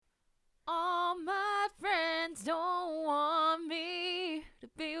just don't want me to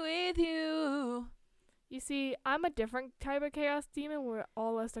be with you. You see, I'm a different type of chaos demon where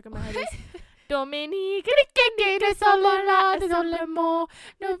all that's stuck in my head is Dominique, de solala, de solemo,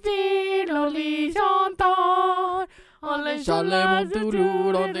 no vino li chanton. On les chalet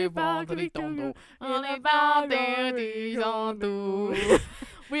toujours dans les vendredis toujours. On les vendredis toujours.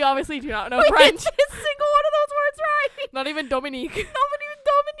 We obviously do not know French. Sing one of those words right. Not even Dominique. Not even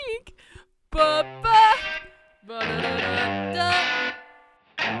Dominique. Ba-ba. Ba-da-da-da-da.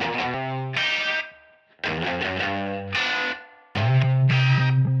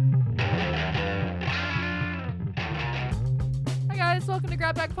 Hi guys, welcome to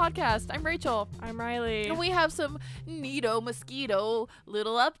Grab Bag Podcast. I'm Rachel. I'm Riley. And we have some neato mosquito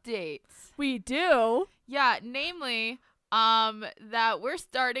little updates. We do. Yeah, namely, that we're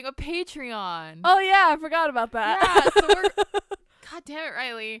starting a Patreon. Oh yeah, I forgot about that. Yeah, so we're God damn it,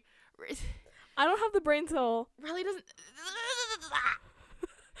 Riley. I don't have the brain cell. Riley doesn't.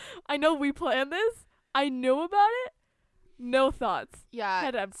 I know we planned this. I knew about it. No thoughts. Yeah.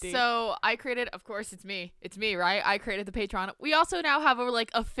 Head empty. So I created, of course, it's me, right? I created the Patreon. We also now have a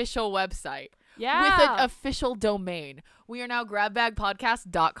official website Yeah. with an official domain. We are now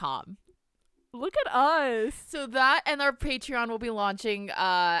grabbagpodcast.com. Look at us. So that and our Patreon will be launching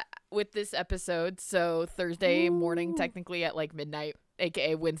with this episode. So Thursday morning, technically at midnight,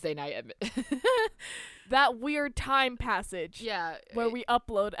 aka Wednesday night. That weird time passage. Yeah. Where we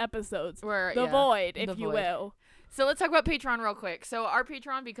upload episodes. Where The void, if the you void. will. So let's talk about Patreon real quick. So our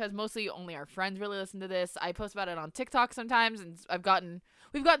Patreon, because mostly only our friends really listen to this, I post about it on TikTok sometimes, and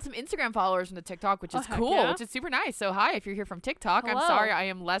we've gotten some Instagram followers from the TikTok, which is heck cool, yeah. which is super nice. So hi, if you're here from TikTok, Hello. I'm sorry I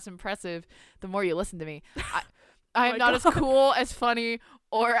am less impressive the more you listen to me. I am my not as God. cool, as funny,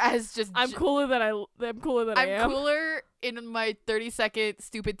 or as just. I'm cooler than I am. I'm cooler in my 30-second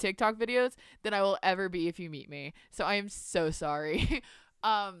stupid TikTok videos than I will ever be if you meet me. So I am so sorry.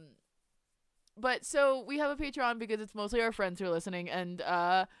 But so we have a Patreon because it's mostly our friends who are listening, and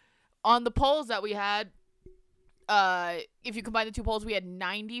on the polls that we had, if you combine the two polls, we had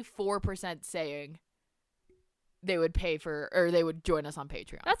 94% saying they would pay for, or they would join us on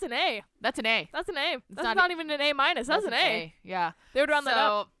Patreon. That's an A. That's an A. That's an A. That's not- not even an A minus. That's an A. Yeah. They would round that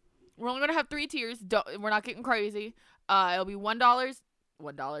up. We're only gonna have 3 tiers. We're not getting crazy. It'll be $1, $1,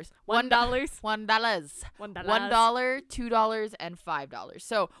 $1, $2, and $5.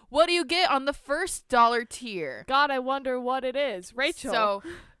 So what do you get on the first dollar tier? God, I wonder what it is. Rachel. So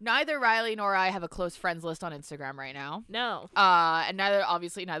neither Riley nor I have a close friends list on Instagram right now. No. And neither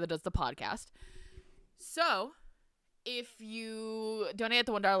does the podcast. So if you donate at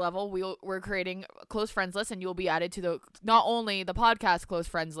the $1 level, we're creating a close friends list, and you'll be added to not only the podcast close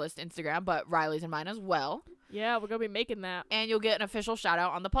friends list Instagram, but Riley's and mine as well. Yeah, we're going to be making that. And you'll get an official shout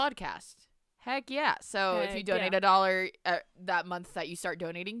out on the podcast. Heck yeah. So if you Heck donate yeah. $1 that month that you start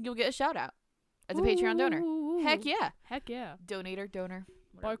donating, you'll get a shout out as a Patreon donor. Ooh. Heck yeah. Heck yeah. Donor.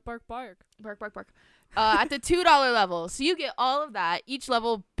 Bark, bark, bark. Bark. At the $2 level. So you get all of that. Each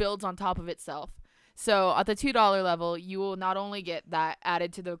level builds on top of itself. So at the $2 level, you will not only get that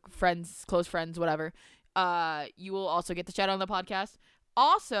added to the friends, close friends, whatever. You will also get the shout out on the podcast.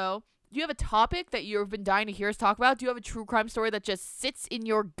 Also, do you have a topic that you've been dying to hear us talk about? Do you have a true crime story that just sits in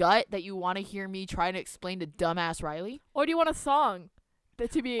your gut that you want to hear me try to explain to dumbass Riley? Or do you want a song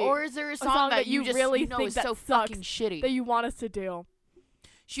that to be Or is there a song song that that you you really know think is that so sucks, fucking shitty? that you want us to do?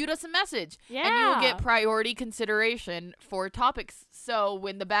 Shoot us a message. Yeah. And you will get priority consideration for topics. So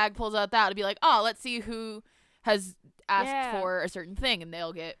when the bag pulls out that, it'll be like, oh, let's see who has asked for a certain thing, and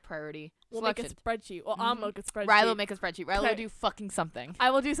they'll get priority We'll selection. make a spreadsheet. Well, I'll make a spreadsheet. Riley will make a spreadsheet. Riley will Okay. do fucking something. I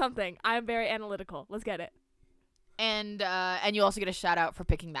will do something. I'm very analytical. Let's get it. And you also get a shout out for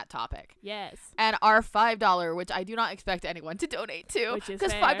picking that topic. Yes. And our $5, which I do not expect anyone to donate to, Which is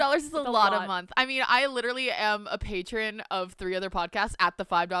because fair. $5 is a It's a lot a lot. month. I mean, I literally am a patron of 3 other podcasts at the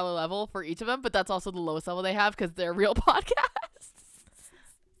 $5 level for each of them, but that's also the lowest level they have because they're real podcasts.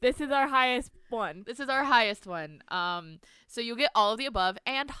 This is our highest one. This is our highest one. So you'll get all of the above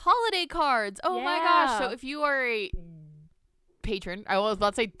and holiday cards. Oh my gosh! So Yeah. if you are a patron, I was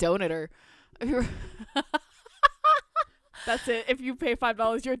about to say donator. If you're That's it. If you pay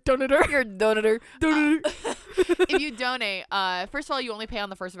 $5, you're a donator. you're a donator. Donator. If you donate, first of all, you only pay on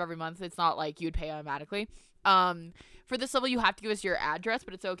the first of every month. It's not like you would pay automatically. For this level, you have to give us your address,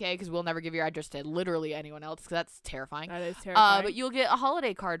 but it's okay because we'll never give your address to literally anyone else because that's terrifying. That is terrifying. But you'll get a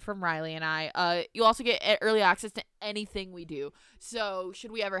holiday card from Riley and I. You'll also get early access to anything we do. So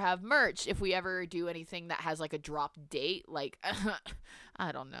should we ever have merch, if we ever do anything that has like a drop date, like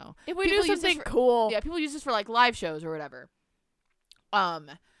I don't know. if we people do use this something for- cool. Yeah, people use this for like live shows or whatever.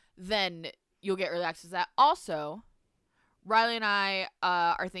 Then you'll get early access to that. Also, Riley and I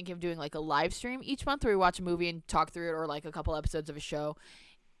are thinking of doing like a live stream each month where we watch a movie and talk through it, or like a couple episodes of a show.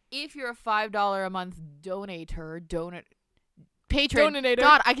 If you're a $5 a month patron. Donator.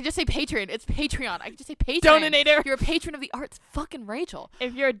 God, I can just say patron. It's Patreon. I can just say patron. Donator. You're a patron of the arts. Fucking Rachel.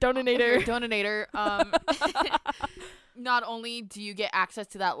 If you're a donator. If you're a donator, not only do you get access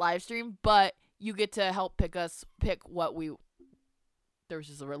to that live stream, but you get to help pick what we. There was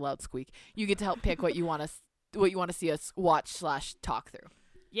just a loud squeak. You get to help pick what you want to see us watch/talk through.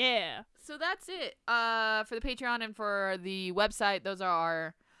 Yeah. So that's it. For the Patreon and for the website, those are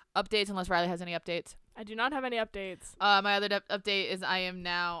our updates. Unless Riley has any updates. I do not have any updates. My other update is I am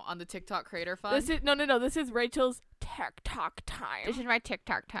now on the TikTok Creator Fund. This is no. This is Rachel's TikTok time. This is my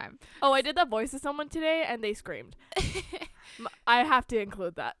TikTok time. Oh, I did that voice of someone today, and they screamed. I have to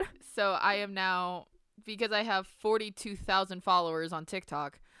include that. So I am now, because I have 42,000 followers on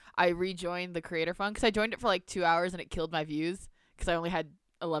TikTok, I rejoined the Creator Fund because I joined it for like 2 hours and it killed my views because I only had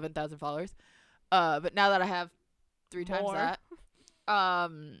 11,000 followers. But now that I have 3 times More. that,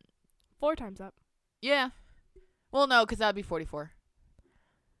 4 times that. yeah. Well, no, because that would be 44.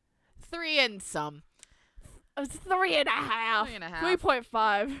 3 and some. It was 3.5. 3.5.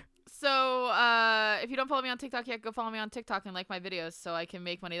 3.5. So, if you don't follow me on TikTok yet, go follow me on TikTok and like my videos so I can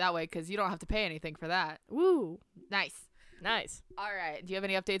make money that way because you don't have to pay anything for that. Woo. Nice. Nice. All right. Do you have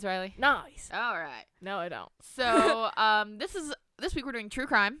any updates, Riley? Nice. All right. No, I don't. So, this week we're doing true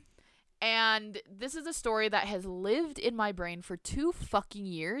crime. And this is a story that has lived in my brain for 2 fucking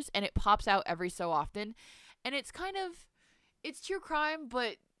years, and it pops out every so often. And it's true crime,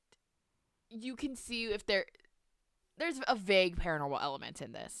 but you can see if there's a vague paranormal element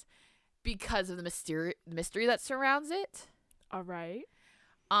in this because of the mystery that surrounds it. All right.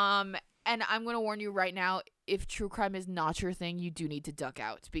 And I'm going to warn you right now, if true crime is not your thing, you do need to duck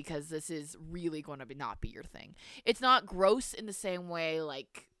out because this is really going to not be your thing. It's not gross in the same way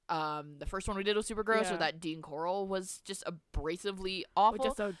like the first one we did was super gross, Yeah. or that Dean Coral was just abrasively awful. With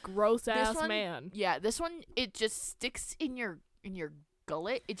just a gross ass one- man. Yeah, this one, it just sticks in your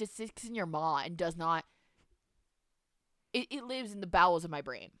gullet. It just sticks in your maw and does not. It lives in the bowels of my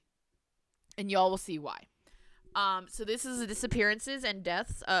brain, and y'all will see why. So this is the disappearances and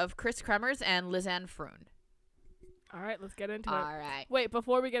deaths of Chris Kremers and Lizanne Froon. All right, let's get into it. All right. Wait,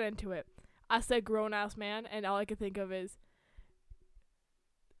 before we get into it, I said grown ass man, and all I could think of is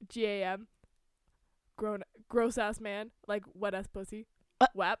GAM. Gross ass man, like wet ass pussy.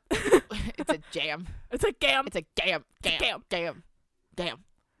 WAP. It's a jam. It's a gam. It's a gam. Gam. Gam.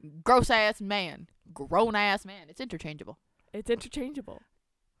 Gross ass man. Grown ass man. It's interchangeable. It's interchangeable.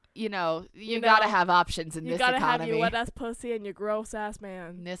 You know, you know, gotta have options in You this gotta economy. have your wet ass pussy and your gross ass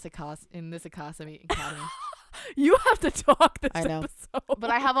man. in this economy. You have to talk this I know. episode.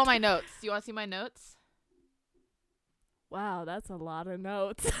 But I have all my notes. Do you want to see my notes? Wow, that's a lot of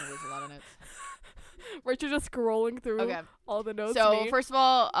notes. That is a lot of notes. Rachel just scrolling through Okay. all the notes. So me. first of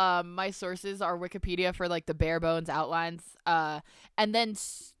all, my sources are Wikipedia for like the bare bones outlines. And then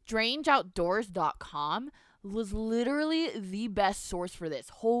strangeoutdoors.com was literally the best source for this.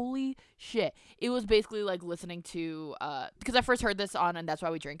 Holy shit. It was basically like listening to because I first heard this on And That's Why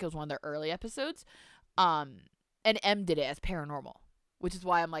We Drink. It was one of their early episodes. And M did it as paranormal, which is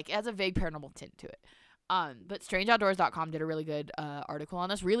why I'm like, it has a vague paranormal tint to it. But strangeoutdoors.com did a really good article on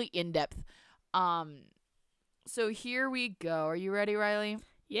this, really in-depth. So here we go. Are you ready, Riley?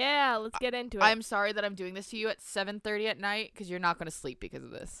 Yeah, let's get into it. I'm sorry that I'm doing this to you at 7:30 at night because you're not going to sleep because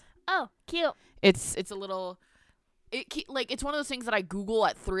of this. Oh, cute. It's a little it's one of those things that I Google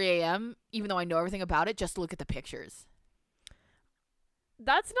at 3 a.m. even though I know everything about it just to look at the pictures.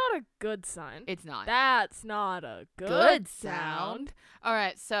 That's not a good sign. It's not. That's not a good, Good sound. sound. All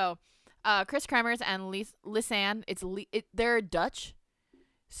right, so Chris Kremers and Lizanne, they're Dutch.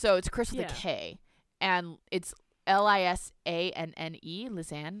 So it's Chris with Yeah. a K and it's Lisanne,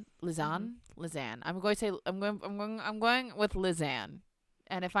 Lizanne. Lizanne. I'm going with Lizanne.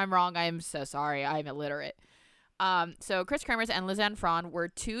 And if I'm wrong, I am so sorry. I'm illiterate. So Chris Kremers and Lizanne Froon were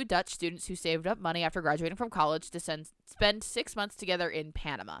 2 Dutch students who saved up money after graduating from college to spend 6 months together in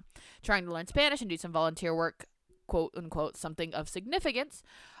Panama, trying to learn Spanish and do some volunteer work, quote unquote, something of significance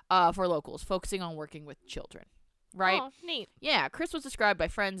for locals, focusing on working with children. Right? Oh, neat. Yeah, Chris was described by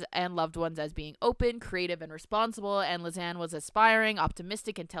friends and loved ones as being open, creative, and responsible, and Lizanne was aspiring,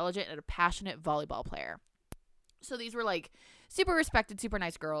 optimistic, intelligent, and a passionate volleyball player. So these were like super respected, super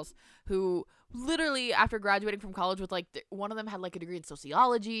nice girls who literally after graduating from college with like one of them had like a degree in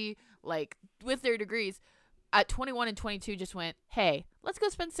sociology, like with their degrees at 21 and 22 just went, hey, let's go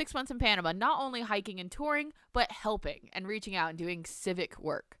spend 6 months in Panama, not only hiking and touring, but helping and reaching out and doing civic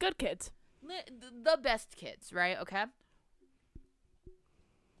work. Good kids. the best kids, right? Okay.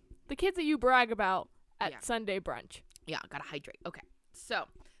 The kids that you brag about at Yeah. Sunday brunch. Yeah, gotta hydrate. Okay. So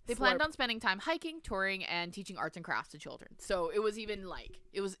they planned Slurp. on spending time hiking, touring, and teaching arts and crafts to children. So it was even like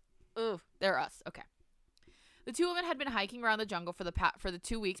they're us. Okay. The two women had been hiking around the jungle for the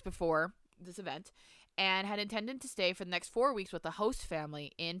 2 weeks before this event, and had intended to stay for the next 4 weeks with the host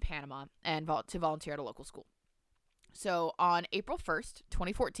family in Panama and to volunteer at a local school. So on April 1st,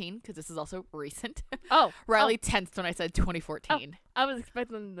 2014, because this is also recent, Oh, Riley tensed when I said 2014. I was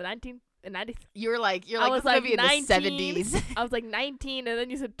expecting the 90s. You're like, I was this might like be in 19. the 70s. I was like 19, and then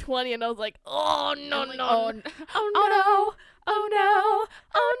you said 20, and I was like, oh no, I'm like, no, oh, oh no, oh no,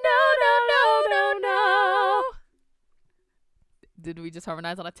 oh no, no, no, no, no. Did we just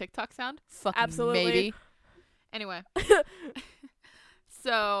harmonize on a TikTok sound? Fucking Absolutely. maybe. Anyway.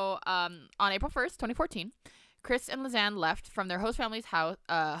 So, on April 1st, 2014, Chris and Lizanne left from their host family's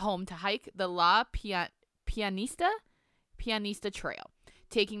home to hike the La Pianista Trail,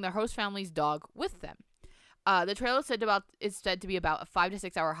 taking their host family's dog with them. The trail is said to be about a 5 to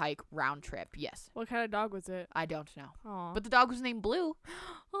 6 hour hike round trip. Yes. What kind of dog was it? I don't know. Aw. But the dog was named Blue.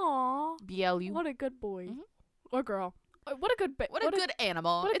 Aw. BLU. What a good boy. Mhm. Or girl. What a good What a good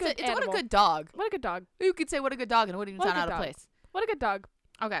animal. what a good What a animal. good dog. What a good dog. You could say what a good dog and it wouldn't even What a sound out good of dog. place. What a good dog.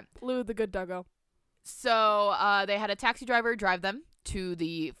 Okay. Lou the good doggo. So they had a taxi driver drive them to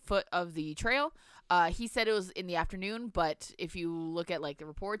the foot of the trail. He said it was in the afternoon, but if you look at like the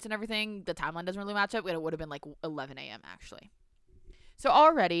reports and everything, the timeline doesn't really match up. It would have been like 11 a.m. actually. So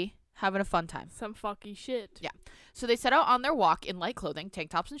already having a fun time. Some fucky shit. Yeah. So they set out on their walk in light clothing, tank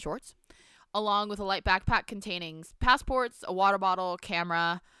tops and shorts, along with a light backpack containing passports, a water bottle,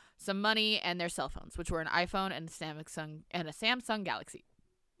 camera, some money, and their cell phones, which were an iPhone and a Samsung Galaxy.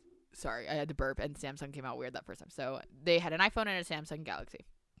 Sorry, I had to burp, and Samsung came out weird that first time. So they had an iPhone and a Samsung Galaxy.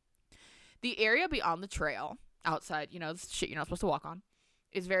 The area beyond the trail, outside, the shit you're not supposed to walk on,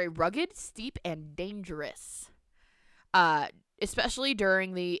 is very rugged, steep, and dangerous. Especially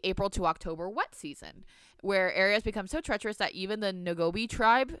during the April to October wet season, where areas become so treacherous that even the Nogobi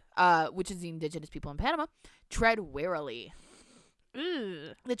tribe, which is the indigenous people in Panama, tread warily.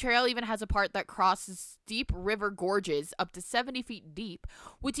 Ugh. The trail even has a part that crosses steep river gorges up to 70 feet deep,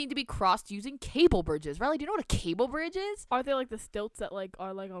 which need to be crossed using cable bridges. Riley, do you know what a cable bridge is? Are they like the stilts that like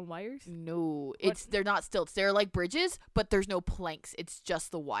are like on wires? No, they're not stilts. They're like bridges, but there's no planks. It's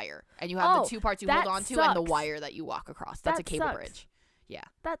just the wire, and you have Oh, the two parts you that hold on to and the sucks. wire that you walk across. That's a That cable sucks. bridge. Yeah,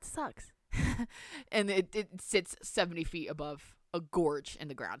 That sucks. and it sits 70 feet above a gorge in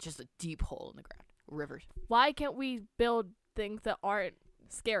the ground, just a deep hole in the ground. Rivers. Why can't we build things that aren't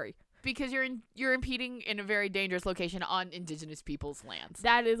scary? Because you're impeding in a very dangerous location on indigenous people's lands.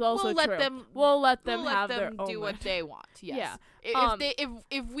 That is also We'll let true. them- we'll let them We'll let have them their own do what land. they want. Yes. Yeah.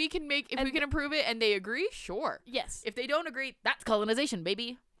 If we can we and- can improve it and they agree, sure. Yes, If they don't agree, that's colonization,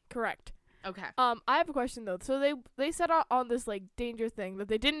 baby. correct. Okay. I have a question though. So they set out on this like danger thing that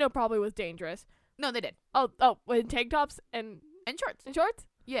they didn't know probably was dangerous. No, they did. Oh, in tank tops and And shorts. shorts.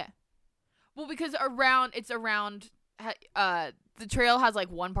 Yeah. Well, because the trail has like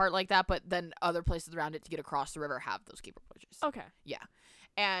one part like that, but then other places around it to get across the river have those cable bridges. Okay.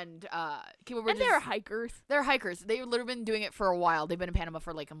 And cable And bridges. they're hikers. They're hikers. They've literally been doing it for a while. They've been in Panama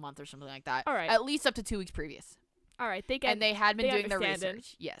for like a month or something like that. All right. At least up to 2 weeks previous. All right. They get. And they had been they doing their understand it.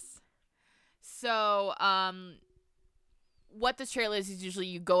 research. Yes. So, what this trail is usually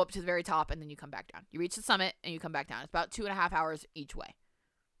you go up to the very top and then you come back down. You reach the summit and you come back down. It's about 2.5 hours each way.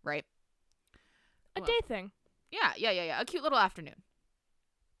 Right? a well. day thing. Yeah. A cute little afternoon.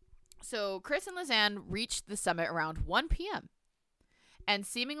 So Chris and Lizanne reached the summit around 1 p.m. and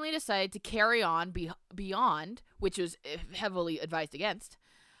seemingly decided to carry on beyond, which was heavily advised against,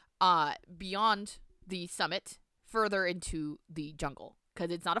 beyond the summit further into the jungle.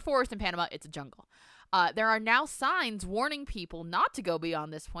 Because it's not a forest in Panama, it's a jungle. There are now signs warning people not to go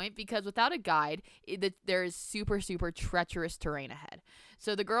beyond this point because without a guide, there is super, super treacherous terrain ahead.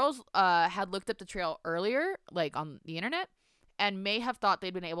 So the girls had looked up the trail earlier, like on the internet, and may have thought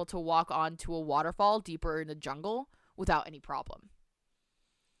they'd been able to walk onto a waterfall deeper in the jungle without any problem.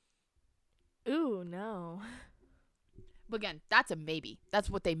 Ooh, no. But again, that's a maybe. That's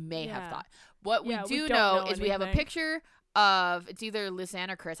what they may have Yeah. thought. What we Yeah, we do don't know know is we have a anything. picture of, it's either Lizanne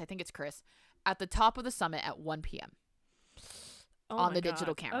or Chris, I think it's Chris, at the top of the summit at 1 p.m. Oh on my the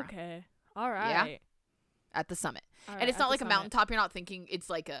digital gosh. camera. Okay. All right. at the summit. All And right, it's at not the like a summit. mountaintop. You're not thinking it's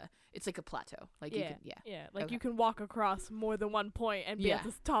like a plateau. Like you Yeah. can, Yeah, like Okay. you can walk across more than one point and be Yeah. at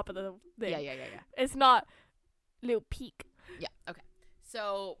the top of the thing. Yeah. It's not little peak. Yeah, okay.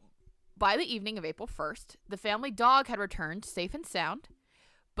 So by the evening of April 1st, the family dog had returned safe and sound,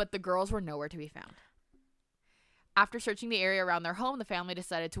 but the girls were nowhere to be found. After searching the area around their home, the family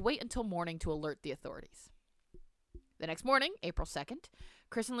decided to wait until morning to alert the authorities. The next morning, April 2nd,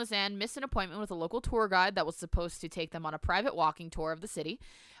 Chris and Lisanne missed an appointment with a local tour guide that was supposed to take them on a private walking tour of the city.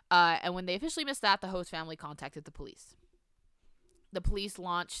 And when they officially missed that, the host family contacted the police. The police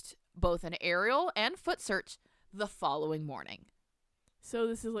launched both an aerial and foot search the following morning. So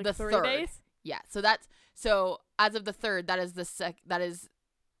this is like The 3 third. days? Yeah, so as of the 3rd, that is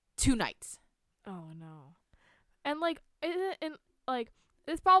 2 nights. Oh no. And like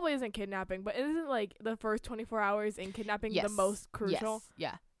this probably isn't kidnapping, but isn't like the first 24 hours in kidnapping the most crucial?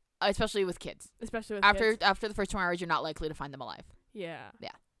 Yes, yeah. Especially with kids. Especially with After kids. after the first 24 hours, you're not likely to find them alive. Yeah.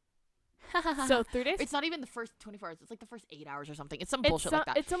 Yeah. So 3 days? It's not even the first 24 hours. It's like the first 8 hours or something. It's some bullshit like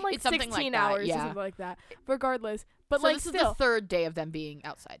that. It's some like It's something 16 like that, hours yeah. or something like that. Regardless. But So like this still, is the 3rd day of them being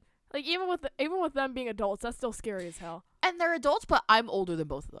outside. like even with them being adults, that's still scary as hell. And they're adults, but I'm older than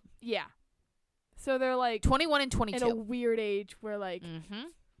both of them. Yeah. So they're like 21 and 22. in a weird age where like Mm-hmm.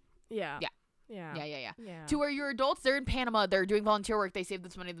 Yeah. Yeah. Yeah. Yeah. To where you're adults, they're in Panama, they're doing volunteer work, they save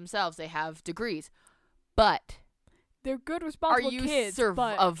this money themselves, they have degrees. But They're good are responsible you kids,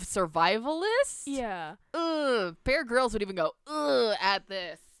 but of survivalists? yeah. Ugh. Bear Grylls would even go, ugh, at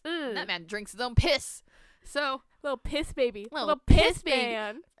this. Ugh. That man drinks his own piss. So, Little piss baby. Little piss piss baby.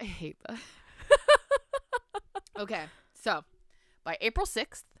 man. I hate that. Okay, so by April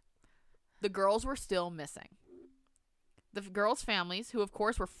 6th, the girls were still missing. The girls' families, who of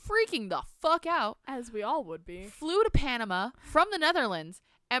course were freaking the fuck out, As we all would be. flew to Panama from the Netherlands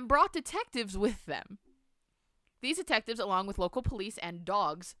and brought detectives with them. These detectives, along with local police and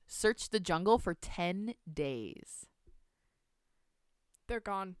dogs, searched the jungle for 10 days. They're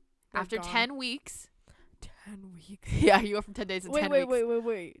gone. They're After gone. 10 weeks. 10 weeks. Yeah, you go from 10 days to 10 weeks.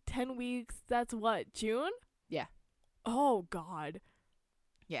 Wait. 10 weeks. That's what? June? Yeah. Oh God.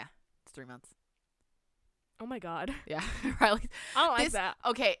 Yeah, it's 3 months. Oh my God. Yeah, Riley. I don't like This- that.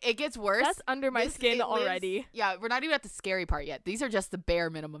 Okay, it gets worse. That's under my This- skin it lives- already. Yeah, we're not even at the scary part yet. These are just the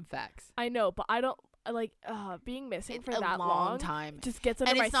bare minimum facts. I know, but I don't like being missing It's for a that long time. Just gets under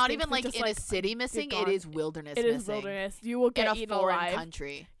And my it's not skin even 'cause like just, in a city missing, it gone. is wilderness It missing. is wilderness. You will get In a eaten foreign alive.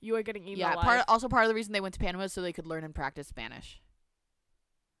 country. You are getting eaten Yeah, alive. part of the reason they went to Panama is so they could learn and practice Spanish.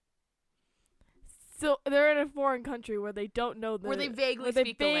 So they're in a foreign country where they don't know the Where they vaguely where they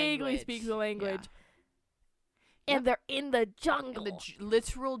speak the vaguely language. speak the language. Yeah. And they're in the jungle. In the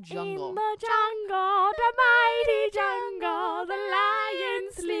literal jungle. In the jungle, the mighty jungle, the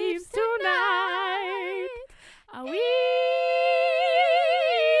lion sleeps tonight. A wee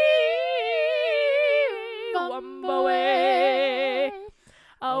Wumba-way.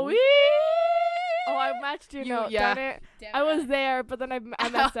 A wee. Oh, I matched your note. yeah. Darn it. I was there, but then I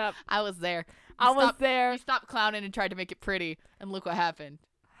messed up. I was there. I was stopped- there. You stopped clowning and tried to make it pretty, and look what happened.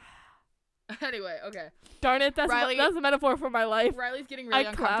 Anyway, okay. Darn it. That's Riley- a metaphor for my life. Riley's getting really I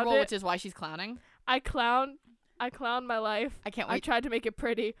uncomfortable, clowned it. which is why she's clowning. I clowned my life. I can't I wait. tried to make it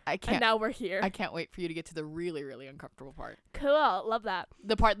pretty, I and can't. now we're here. I can't wait for you to get to the really, really uncomfortable part. Cool. Love that.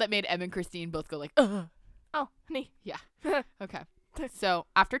 The part that made Em and Christine both go like, ugh. Oh, honey. Okay. So,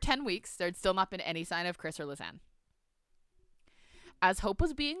 after 10 weeks, there had still not been any sign of Chris or Lisanne. As hope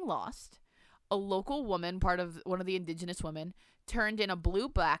was being lost, a local woman, part of one of the indigenous women, turned in a blue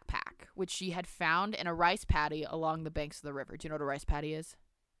backpack, which she had found in a rice paddy along the banks of the river. Do you know what a rice paddy is?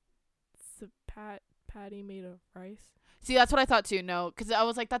 It's a patty made of rice. See, that's what I thought too. No, because I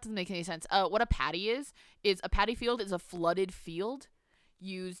was like, that doesn't make any sense. What a paddy is a paddy field is a flooded field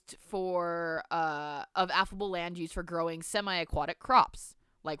used for of affable land used for growing semi-aquatic crops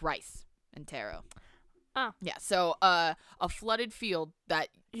like rice and taro. Ah. Yeah, so a flooded field that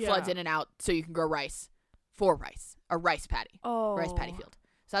floods Yeah. in and out so you can grow rice for rice. A rice paddy. Oh. Rice paddy field.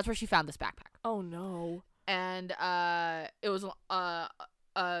 So that's where she found this backpack. Oh no. And it was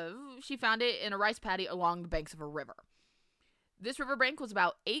she found it in a rice paddy along the banks of a river. This riverbank was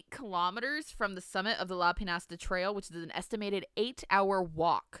about 8 kilometers from the summit of the La Pinasta Trail, which is an estimated 8-hour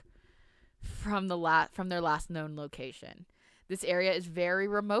walk from their last known location. This area is very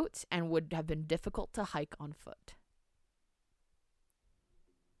remote and would have been difficult to hike on foot.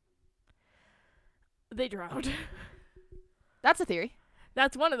 They drowned. That's a theory.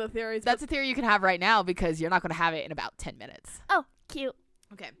 That's one of the theories. That's a theory you can have right now because you're not going to have it in about 10 minutes. Oh, cute.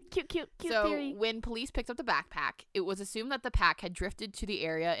 Okay. Cute So theory. when police picked up the backpack, it was assumed that the pack had drifted to the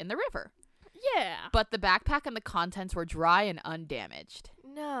area in the river. Yeah. But the backpack and the contents were dry and undamaged.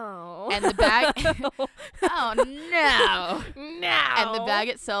 No. And the bag... Oh, no. No. And the bag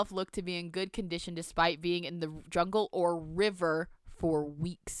itself looked to be in good condition despite being in the jungle or river for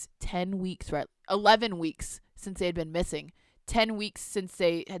weeks. 10 weeks, right? 11 weeks since they had been missing. 10 weeks since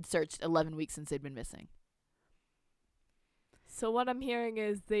they had searched, 11 weeks since they'd been missing. So what I'm hearing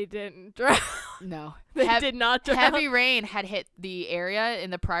is they didn't drown. No. They did not drown. Heavy rain had hit the area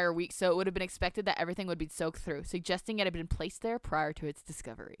in the prior week, so it would have been expected that everything would be soaked through, suggesting it had been placed there prior to its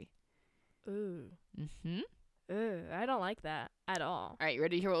discovery. Ooh. Mm-hmm. Ooh, I don't like that at all. All right, you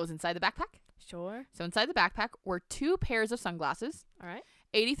ready to hear what was inside the backpack? Sure. So inside the backpack were 2 pairs of sunglasses, All right.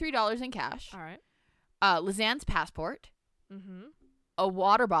 $83 in cash, All right. Lizanne's passport, Mm-hmm. a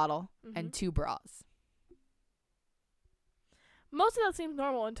water bottle, Mm-hmm. and 2 bras. Most of that seems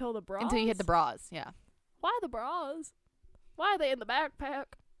normal until the bras. Until you hit the bras, yeah. Why the bras? Why are they in the backpack?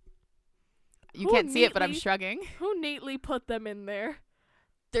 You Who can't see it, but I'm neatly- shrugging. Who neatly put them in there?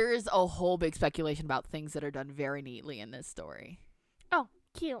 There is a whole big speculation about things that are done very neatly in this story. Oh,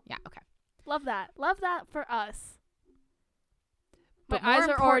 cute. Yeah, okay. Love that. Love that for us. But My more eyes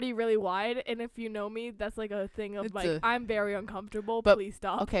are impor- already really wide, and if you know me, that's like a thing of It's like, a- I'm very uncomfortable. But- Please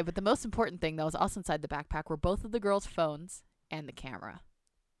stop. Okay, but the most important thing that was also inside the backpack were both of the girls' phones and the camera.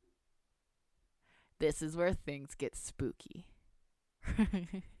 This is where things get spooky.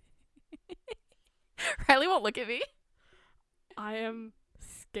 Riley won't look at me. I am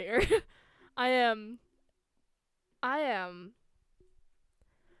scared. I am.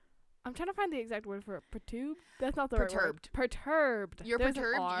 I'm trying to find the exact word for it. Perturbed? That's not the right word. Perturbed. You're There's an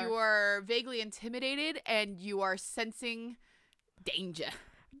perturbed, R. you are vaguely intimidated, and you are sensing danger.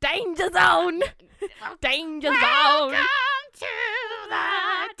 Danger zone. Danger zone. Welcome to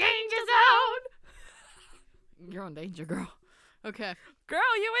the danger zone. You're in danger, girl. Okay.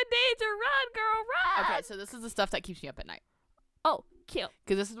 Girl, you in danger. Run, girl, run. Okay, so this is the stuff that keeps me up at night. Oh, cute.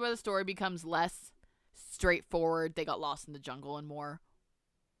 Because this is where the story becomes less straightforward. They got lost in the jungle and more.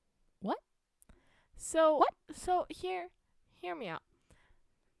 So What? So hear me out.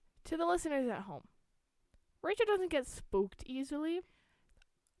 To the listeners at home, Rachel doesn't get spooked easily.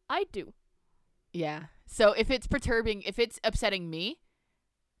 I do. Yeah. So if it's perturbing, if it's upsetting me,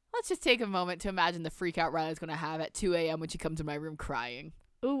 let's just take a moment to imagine the freak out Riley's going to have at 2 a.m. when she comes to my room crying.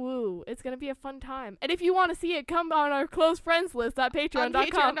 Ooh, it's gonna be a fun time. And if you want to see it, come on our close friends list at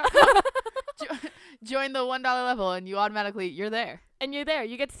patreon.com. Join the $1 level and you're there. And you're there.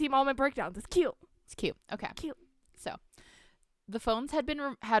 You get to see all my breakdowns. It's cute. It's cute. Okay. Cute. So, the phones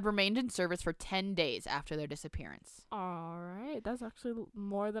had remained in service for 10 days after their disappearance. All right, that's actually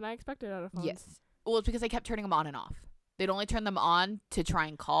more than I expected out of phones. Yes. Well, it's because they kept turning them on and off. They'd only turn them on to try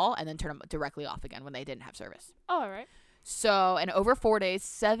and call and then turn them directly off again when they didn't have service. Oh, all right. So, in over 4 days,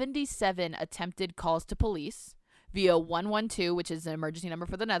 77 attempted calls to police via 112, which is the emergency number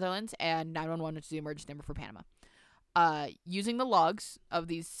for the Netherlands, and 911, which is the emergency number for Panama. Using the logs of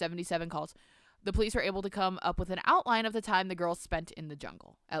these 77 calls, the police were able to come up with an outline of the time the girls spent in the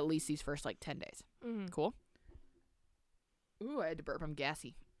jungle, at least these first, 10 days. Mm-hmm. Cool. Ooh, I had to burp. I'm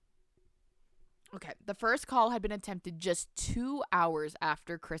gassy. Okay, the first call had been attempted just 2 hours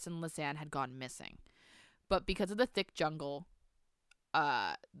after Chris and Lizanne had gone missing. But because of the thick jungle,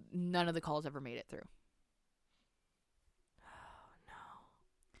 none of the calls ever made it through.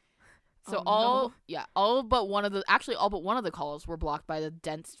 So all but one of the calls were blocked by the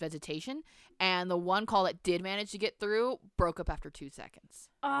dense vegetation, and the one call that did manage to get through broke up after 2 seconds.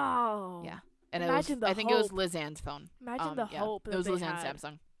 Oh. Yeah. And I think it was Lizanne's phone. Imagine the hope it was that they Lizanne's had.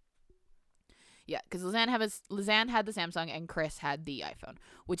 Samsung. Yeah, because Lizanne had the Samsung and Chris had the iPhone,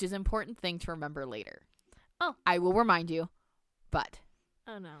 which is an important thing to remember later. Oh. I will remind you, but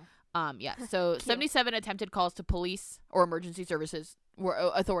Oh, no. yeah. So 77 attempted calls to police or emergency services were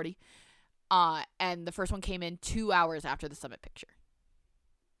authority. And the first one came in 2 hours after the summit picture,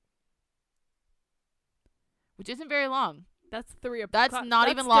 which isn't very long. That's 3 o'clock. That's not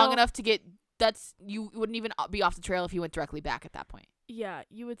even long enough to get. You wouldn't even be off the trail if you went directly back at that point. Yeah,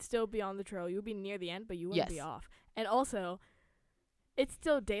 you would still be on the trail. You would be near the end, but you wouldn't be Yes. off. And also, it's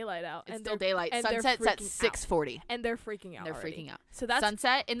still daylight out. It's and still they're- daylight. and they're Sunset's at freaking out. 6:40. And they're freaking out. They're already. freaking out. So that's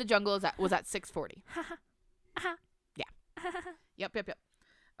Sunset in the jungle was at 6:40. Yep.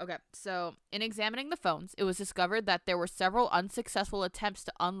 Okay, so in examining the phones, it was discovered that there were several unsuccessful attempts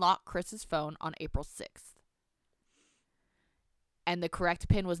to unlock Chris's phone on April 6th. And the correct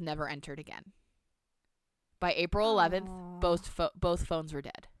PIN was never entered again. By April 11th, both phones were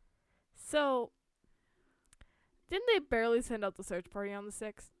dead. So, didn't they barely send out the search party on the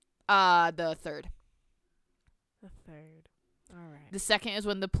 6th? The 3rd. The 3rd. All right. The 2nd is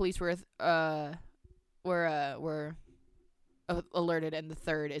when the police were alerted, and the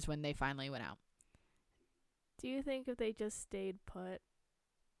 3rd is when they finally went out. Do you think if they just stayed put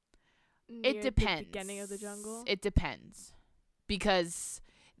It near depends. the beginning of the jungle? It depends. Because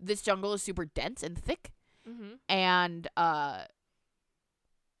this jungle is super dense and thick, Mhm. And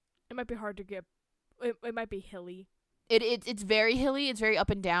It might be hard to get. It might be hilly. it's very hilly, it's very up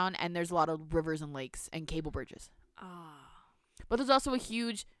and down, and there's a lot of rivers and lakes and cable bridges. Ah. But there's also a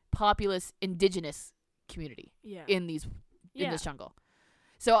huge populous indigenous community Yeah. in this jungle.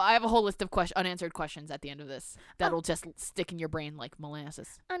 So I have a whole list of unanswered questions at the end of this that'll just stick in your brain like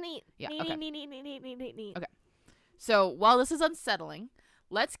molasses. Oh, neat. Yeah, Neat, okay. neat. Okay. So while this is unsettling,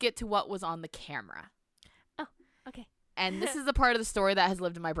 let's get to what was on the camera. Oh, okay. And this is the part of the story that has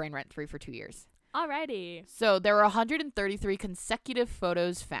lived in my brain rent-free for 2 years. Alrighty. So there were 133 consecutive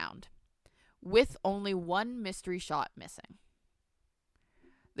photos found, with only one mystery shot missing.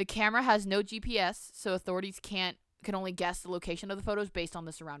 The camera has no GPS, so authorities can only guess the location of the photos based on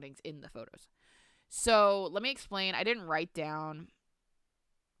the surroundings in the photos. So let me explain. I didn't write down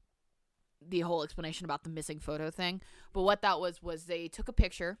the whole explanation about the missing photo thing, but what that was they took a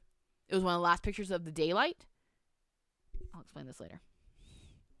picture. It was one of the last pictures of the daylight. I'll explain this later.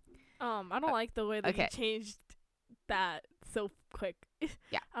 I don't like the way that okay. you changed that so quick.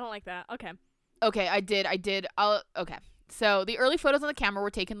 Yeah. I don't like that. Okay. Okay, I did. Okay. So the early photos on the camera were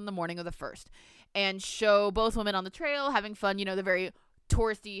taken in the morning of the 1st and show both women on the trail having fun. You know, they're very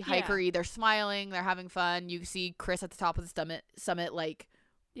touristy, hikery. They're smiling. They're having fun. You see Chris at the top of the summit like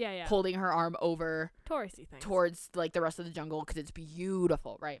holding her arm over touristy things towards like the rest of the jungle because it's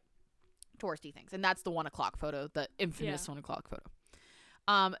beautiful, right? Touristy things. And that's the 1 o'clock photo, the infamous 1 o'clock photo.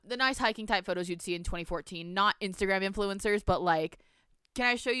 The nice hiking type photos you'd see in 2014, not Instagram influencers, but like, can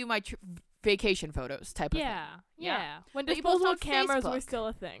I show you my vacation photos type of thing? Yeah. When But you post disposable on cameras were Facebook. still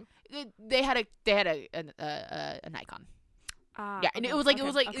a thing. They had a Nikon. Ah. Yeah, and okay, it was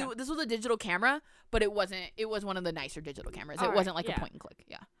like okay. this was a digital camera, but it wasn't. It was one of the nicer digital cameras. All it right, wasn't like yeah. a point and click.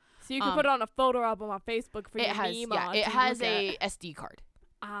 Yeah. So you can put it on a photo album on Facebook for It your has. meme. Yeah. It has a SD card.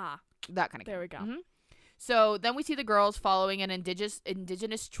 Ah. That kind of. There we go. Mm-hmm. So then we see the girls following an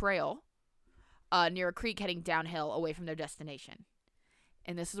indigenous trail, near a creek heading downhill away from their destination.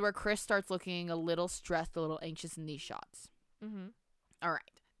 And this is where Chris starts looking a little stressed, a little anxious in these shots. Mm-hmm. All right.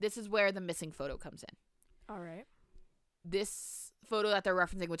 This is where the missing photo comes in. All right. This photo that they're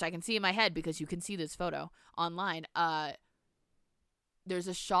referencing, which I can see in my head because you can see this photo online, there's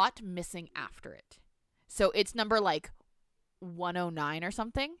a shot missing after it. So it's number like 109 or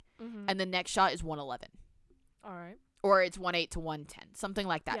something, Mm-hmm. and the next shot is 111. All right. Or it's 18 to 110, something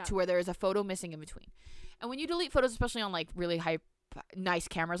like that, Yeah. to where there is a photo missing in between. And when you delete photos, especially on like really nice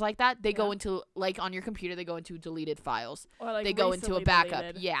cameras like that, they go into, like on your computer, they go into deleted files. Or like they go into a recently backup.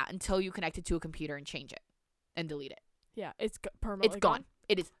 deleted. Yeah, until you connect it to a computer and change it and delete it. Yeah. It's permanently It's gone.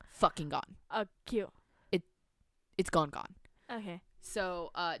 It is fucking gone. Cute. It's gone. Okay. So,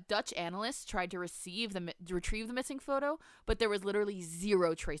 Dutch analysts tried to retrieve the missing photo, but there was literally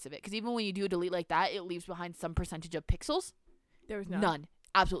zero trace of it. Because even when you do a delete like that, it leaves behind some percentage of pixels. There was None.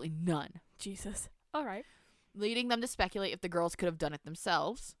 Absolutely none. Jesus. All right. Leading them to speculate if the girls could have done it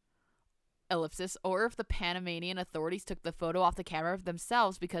themselves. Ellipsis. Or if the Panamanian authorities took the photo off the camera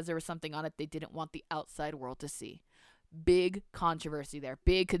themselves because there was something on it they didn't want the outside world to see. Big controversy there.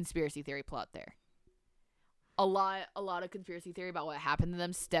 Big conspiracy theory plot there. A lot of conspiracy theory about what happened to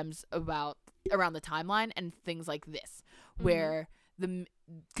them stems around the timeline and things like this, where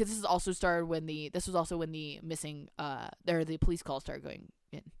because this was also when the missing the police calls started going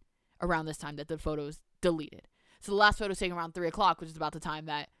in around this time that the photos deleted. So the last photo was taken around 3:00, which is about the time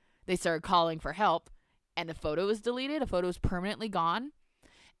that they started calling for help, and a photo was deleted. A photo was permanently gone,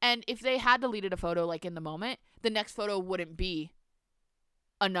 and if they had deleted a photo like in the moment, the next photo wouldn't be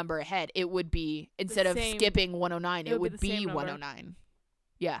a number ahead. It would be, instead of skipping 109, it would be 109.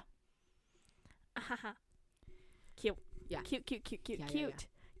 Yeah. Cute. Yeah. Cute. Yeah.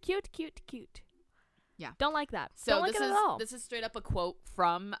 Cute. Yeah. Don't like that. So Don't like it at all. this is straight up a quote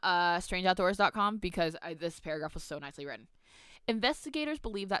from strangeoutdoors.com because this paragraph was so nicely written. Investigators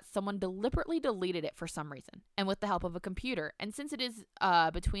believe that someone deliberately deleted it for some reason, and with the help of a computer. And since it is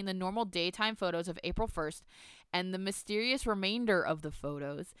between the normal daytime photos of April 1st and the mysterious remainder of the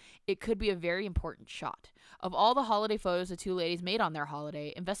photos, it could be a very important shot. Of all the holiday photos the two ladies made on their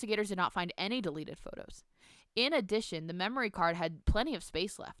holiday, investigators did not find any deleted photos. In addition, the memory card had plenty of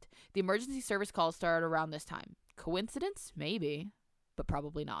space left. The emergency service calls started around this time. Coincidence? Maybe, but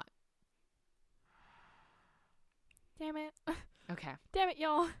probably not. Damn it. Okay. Damn it,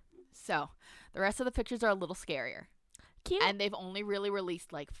 y'all. So, the rest of the pictures are a little scarier. Cute. And they've only really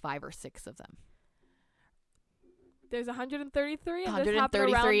released like 5 or 6 of them. There's 133 and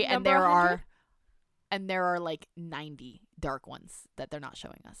 133 and there there are like 90 dark ones that they're not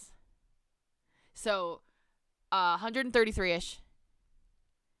showing us. So, 133-ish.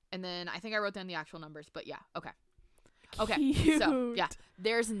 And then I think I wrote down the actual numbers, but yeah, okay. Okay, so yeah,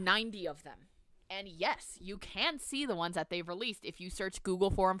 there's 90 of them. And yes, you can see the ones that they've released if you search Google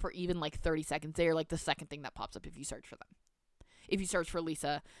for them for even like 30 seconds. They are like the second thing that pops up if you search for them. If you search for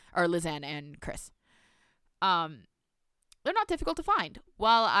Lisa or Lizanne and Chris. They're not difficult to find.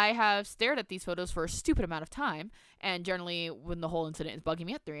 While I have stared at these photos for a stupid amount of time, and generally when the whole incident is bugging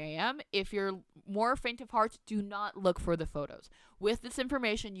me at 3 a.m., if you're more faint of heart, do not look for the photos. With this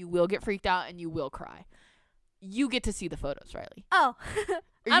information, you will get freaked out and you will cry. You get to see the photos, Riley. Oh,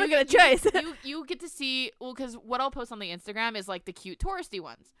 I don't get a choice. you get to see, well, because what I'll post on the Instagram is like the cute touristy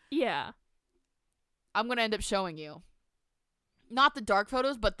ones. Yeah. I'm going to end up showing you. Not the dark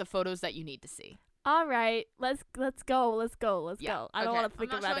photos, but the photos that you need to see. All right, let's go. Let's go. I don't want to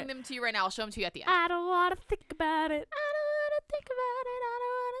think I'm about not showing them to you right now. I'll show them to you at the end. I don't want to think about it. I don't want to think about it. I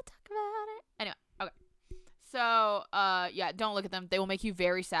don't want to talk about it. Anyway, okay. So, yeah, don't look at them. They will make you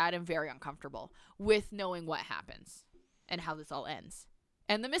very sad and very uncomfortable with knowing what happens and how this all ends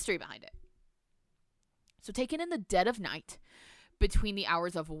and the mystery behind it. So, taken in the dead of night between the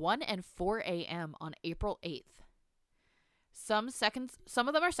hours of 1 and 4 a.m. on April 8th. Some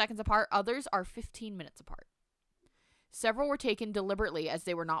of them are seconds apart, others are 15 minutes apart. Several were taken deliberately as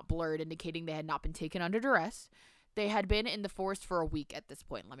they were not blurred, indicating they had not been taken under duress. They had been in the forest for a week at this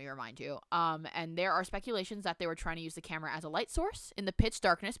point, let me remind you. And there are speculations that they were trying to use the camera as a light source in the pitch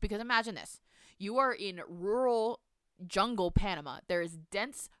darkness, because imagine this. You are in rural jungle Panama. There is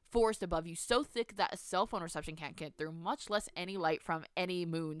dense forest above you, so thick that a cell phone reception can't get through, much less any light from any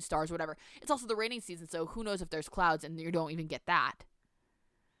moon, stars, whatever. It's also the raining season, so who knows if there's clouds, and you don't even get that.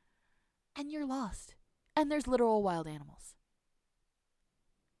 And you're lost. And there's literal wild animals.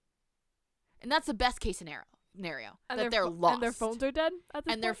 And that's the best case scenario. And that they're lost. And their phones are dead at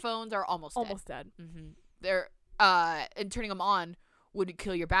this point? And their phones are almost dead. Mm-hmm. They're and turning them on would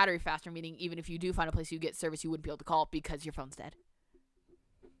kill your battery faster, meaning even if you do find a place you get service, you wouldn't be able to call because your phone's dead.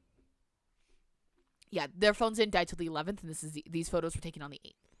 Yeah, their phones didn't die till the 11th, and these photos were taken on the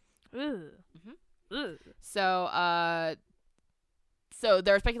 8th. Ooh. Mm-hmm. Ooh. So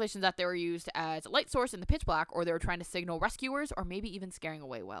there are speculations that they were used as a light source in the pitch black, or they were trying to signal rescuers, or maybe even scaring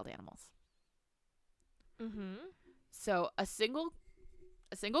away wild animals. Mm-hmm. So a single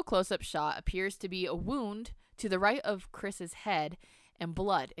close-up shot appears to be a wound to the right of Chris's head and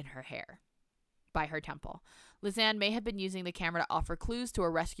blood in her hair by her temple. Lizanne may have been using the camera to offer clues to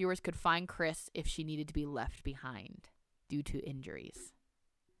where rescuers could find Chris if she needed to be left behind due to injuries.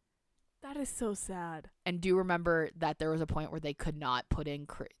 That is so sad. And do remember that there was a point where they could not put in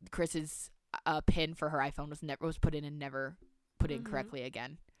Chris's pin for her iPhone was put in and never put in correctly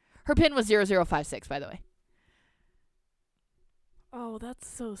again. Her pin was 0056, by the way. Oh, that's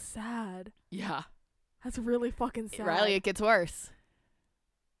so sad. Yeah. That's really fucking sad. Riley, it gets worse.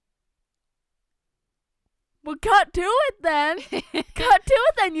 Well, cut to it then. Cut to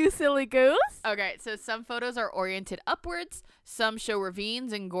it then, you silly goose. Okay, so some photos are oriented upwards. Some show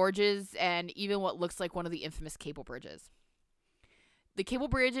ravines and gorges and even what looks like one of the infamous cable bridges. The cable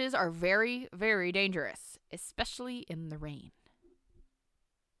bridges are very, very dangerous, especially in the rain.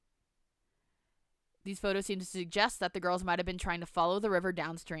 These photos seem to suggest that the girls might have been trying to follow the river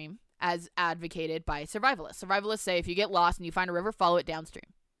downstream, as advocated by survivalists. Survivalists say if you get lost and you find a river, follow it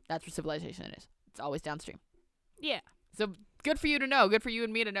downstream. That's what civilization is. It's always downstream. Yeah. So good for you to know. Good for you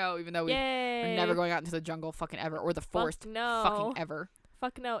and me to know, even though we're Yay. never going out into the jungle fucking ever, or the forest fucking ever.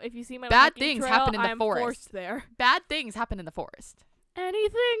 Fuck no. If you see my bad hiking things trail, happen in the I'm forest. Forced there. Bad things happen in the forest.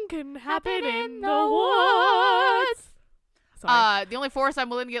 Anything can happen in the woods. Sorry. The only forest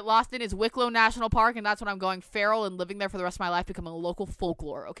I'm willing to get lost in is Wicklow National Park, and that's when I'm going feral and living there for the rest of my life, becoming a local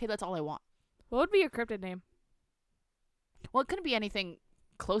folklore. Okay, that's all I want. What would be your cryptid name? Well, it couldn't be anything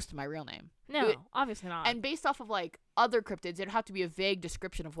close to my real name. No, obviously not. And based off of, like, other cryptids, it'd have to be a vague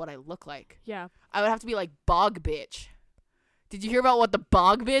description of what I look like. Yeah. I would have to be like Bog Bitch. Did you hear about what the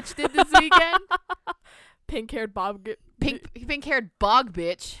Bog Bitch did this weekend? Pink-haired Pink-haired Bog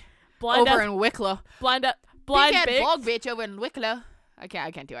Bitch blind over in Wicklow. Blind Pink-haired bitch. Bog Bitch over in Wicklow. I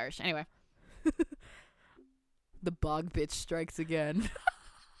can't do Irish. Anyway. The Bog Bitch strikes again.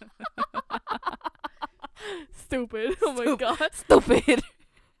 Stupid. Oh my god. Stupid.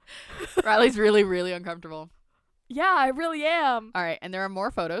 Riley's really, really uncomfortable. Yeah, I really am. All right, and there are more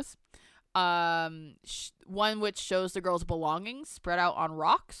photos. One which shows the girls' belongings spread out on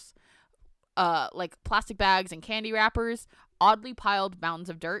rocks, like plastic bags and candy wrappers, oddly piled mountains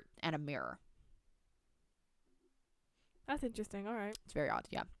of dirt, and a mirror. That's interesting. All right. It's very odd,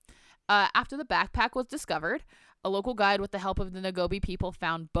 yeah. After the backpack was discovered, a local guide with the help of the Nagobi people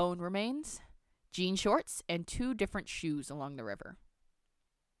found bone remains, jean shorts, and 2 different shoes along the river.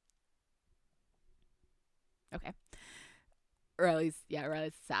 Okay. Riley's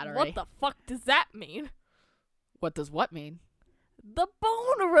sad already. What the fuck does that mean? What does what mean? The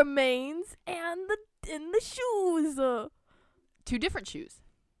bone remains and in the shoes. Two different shoes.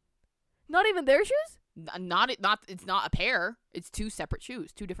 Not even their shoes? It's not a pair. It's two separate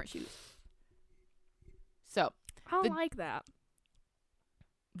shoes, two different shoes. So, I don't like that.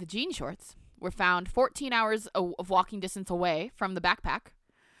 the jean shorts were found 14 hours of walking distance away from the backpack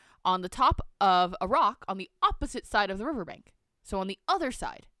on the top of a rock on the opposite side of the riverbank. So on the other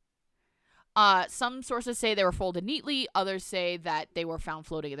side. Some sources say they were folded neatly. Others say that they were found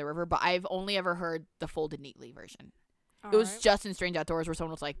floating in the river. But I've only ever heard the folded neatly version. It was just in Strange Outdoors where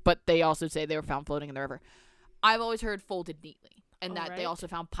someone was like, but they also say they were found floating in the river. I've always heard folded neatly. And that they also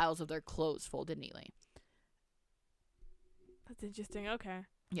found piles of their clothes folded neatly. That's interesting. Okay.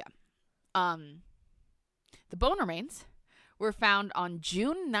 The bone remains were found on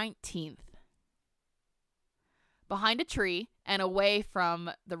June 19th. Behind a tree and away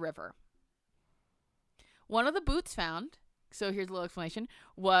from the river. One of the boots found, so here's a little explanation,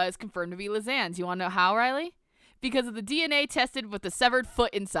 was confirmed to be Lizanne's. You want to know how, Riley? Because of the DNA tested with the severed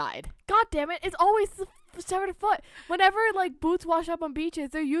foot inside. God damn it. It's always the severed foot. Whenever, like, boots wash up on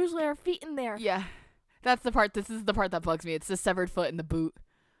beaches, there usually are feet in there. Yeah. That's the part. This is the part that bugs me. It's the severed foot in the boot.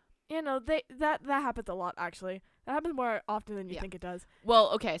 You know, that happens a lot, actually. That happens more often than you think it does. Well,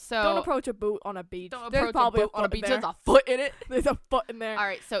 okay, so... Don't approach a boot on a beach. Don't There's approach probably a boot on a beach. there. There's a foot in it. There's a foot in there. All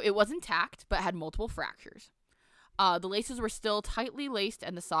right, so it was intact, but had multiple fractures. The laces were still tightly laced,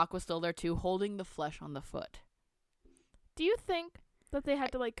 and the sock was still there, too, holding the flesh on the foot. Do you think that they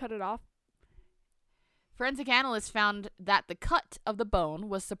had to, like, cut it off? Forensic analysts found that the cut of the bone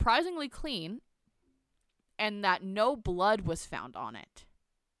was surprisingly clean and that no blood was found on it.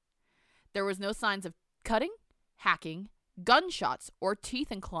 There was no signs of cutting, hacking, gunshots, or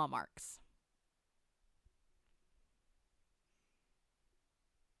teeth and claw marks.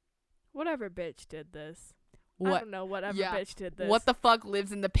 Whatever bitch did this. What? I don't know. Whatever bitch did this. What the fuck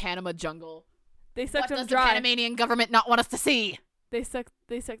lives in the Panama jungle? They sucked What them does dry. the Panamanian government not want us to see? They sucked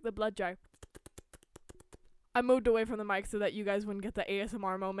the blood dry. I moved away from the mic so that you guys wouldn't get the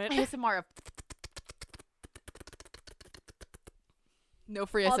ASMR moment. ASMR of... No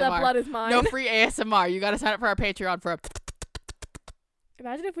free All ASMR. that blood is mine. No free ASMR. You gotta sign up for our Patreon for a...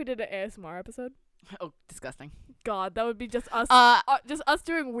 Imagine if we did an ASMR episode. Oh, disgusting. God, that would be just us. Just us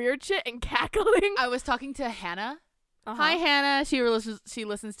doing weird shit and cackling. I was talking to Hannah. Uh-huh. Hi, Hannah. She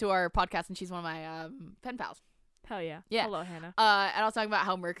listens to our podcast, and she's one of my pen pals. Hell yeah. Yeah. Hello, Hannah. And I was talking about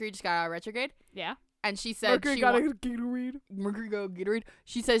how Mercury just got out of retrograde. Yeah. And she said Mercury got a Gatorade. Mercury got a Gatorade.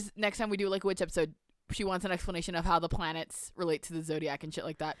 She says next time we do like a witch episode, she wants an explanation of how the planets relate to the zodiac and shit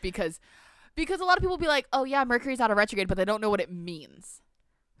like that. Because a lot of people be like, oh yeah, Mercury's out of retrograde, but they don't know what it means.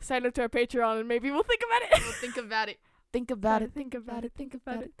 Sign up to our Patreon and maybe we'll think about it. We'll think about it. Think about it. Think about it. Think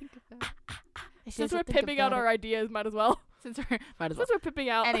about it. Think about it. Since we're pimping out our ideas, might as well. Since we're pimping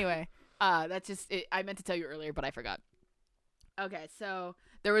out. Anyway, that's just it. I meant to tell you earlier, but I forgot. Okay, so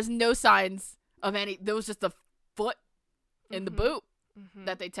there was no signs of any. There was just a foot in the boot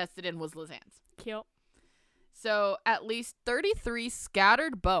that they tested in was Lizanne's. Cute. So at least 33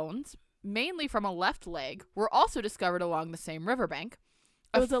 scattered bones, mainly from a left leg, were also discovered along the same riverbank.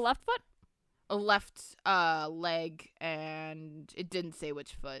 It was a left foot? A left leg, and it didn't say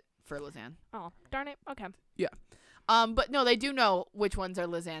which foot for Lizanne. Oh, darn it. Okay. Yeah. But no, they do know which ones are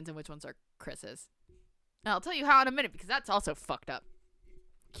Lizanne's and which ones are Chris's. And I'll tell you how in a minute, because that's also fucked up.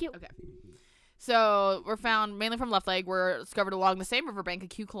 Cute. Okay. So we're found mainly from left leg. Were discovered along the same riverbank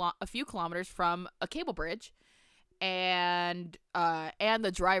a few kilometers from a cable bridge, and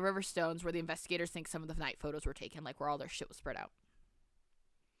the dry river stones where the investigators think some of the night photos were taken, like where all their shit was spread out.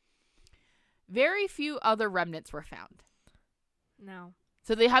 Very few other remnants were found. No.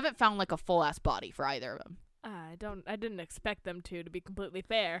 So they haven't found like a full ass body for either of them. I didn't expect them to be completely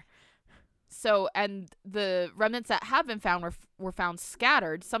fair. So, and the remnants that have been found were found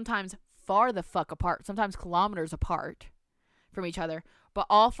scattered, sometimes far the fuck apart, sometimes kilometers apart from each other, but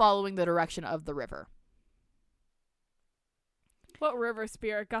all following the direction of the river. What river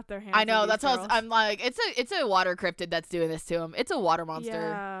spirit got their hands? I know, on these that's how girls? I'm like, it's a water cryptid that's doing this to him. It's a water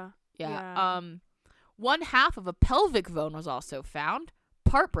monster. Yeah. One half of a pelvic bone was also found,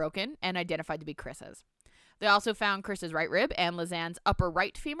 part broken, and identified to be Chris's. They also found Chris's right rib and Lizanne's upper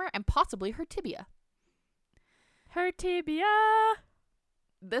right femur and possibly her tibia. Her tibia.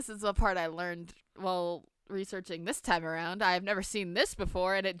 This is the part I learned while researching this time around. I have never seen this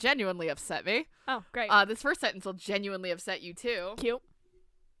before, and it genuinely upset me. Oh, great. This first sentence will genuinely upset you too. Cute.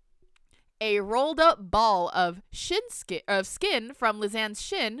 A rolled up ball of skin from Lizanne's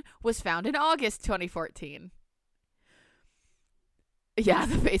shin was found in August 2014. Yeah,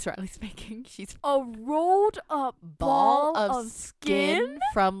 the face Riley's making. She's A rolled up ball ball of skin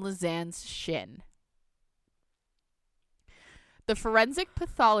from Lizanne's shin. The forensic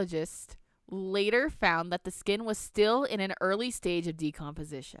pathologist later found that the skin was still in an early stage of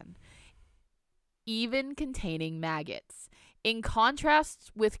decomposition, even containing maggots. In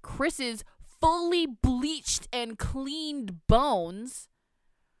contrast with Chris's fully bleached and cleaned bones,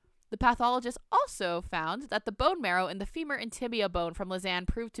 the pathologist also found that the bone marrow in the femur and tibia bone from Lizanne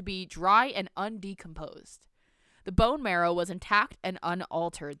proved to be dry and undecomposed. The bone marrow was intact and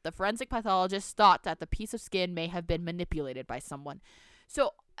unaltered. The forensic pathologist thought that the piece of skin may have been manipulated by someone.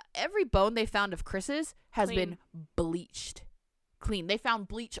 So every bone they found of Chris's has been bleached. Clean. They found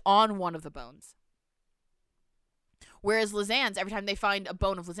bleach on one of the bones. Whereas Lizanne's, every time they find a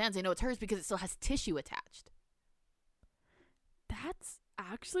bone of Lizanne's, they know it's hers because it still has tissue attached. That's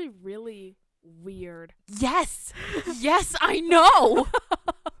actually really weird. Yes. Yes, I know.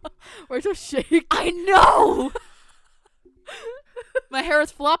 We're just shaking. I know. My hair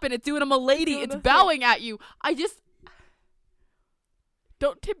is flopping. It's doing a lady. It's bowing at you. I just...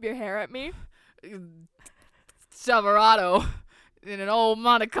 Don't tip your hair at me. Silverado in an old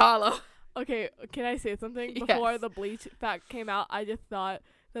Monte Carlo. Okay, can I say something? Yes. Before the bleach fact came out, I just thought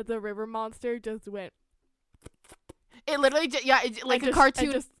that the river monster just went... It literally, like a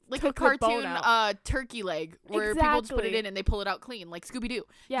cartoon, like a took the bone cartoon out. turkey leg where people just put it Exactly. in and they pull it out clean, like Scooby Doo.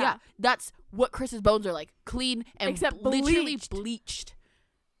 Yeah. That's what Chris's bones are like, clean and Except literally bleached. bleached.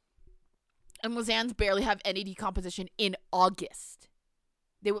 And Lizanne's barely have any decomposition in August.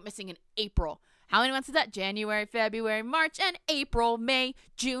 They went missing in April. How many months is that? January, February, March, and April, May,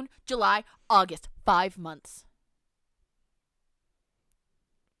 June, July, August. 5 months.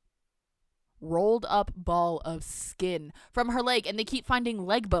 Rolled up ball of skin from her leg, and they keep finding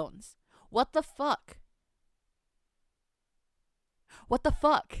leg bones. What the fuck? What the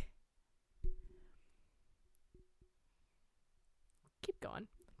fuck? Keep going.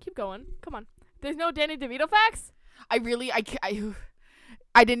 Keep going. Come on. There's no Danny DeVito facts? I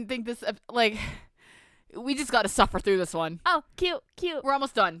didn't think this, like, we just gotta suffer through this one. Oh, cute, cute. We're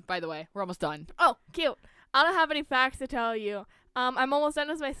almost done, by the way. We're almost done. Oh, cute. I don't have any facts to tell you. I'm almost done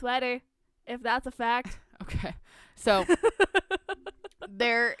with my sweater, if that's a fact. Okay. So,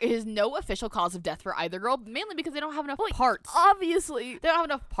 there is no official cause of death for either girl, mainly because they don't have enough parts. Obviously. They don't have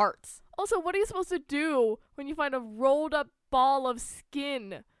enough parts. Also, what are you supposed to do when you find a rolled up ball of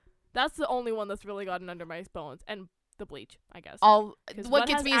skin? That's the only one that's really gotten under my bones. And the bleach, I guess. 'Cause What one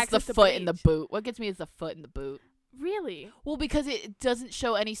gets has me is the access to foot in the bleach. boot. What gets me is the foot in the boot. Really? Well, because it doesn't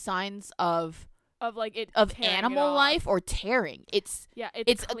show any signs of Of like it of tearing it animal off. life or tearing. It's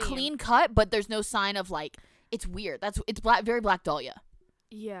It's a clean cut, but there's no sign of like it's weird. It's very Black Dahlia.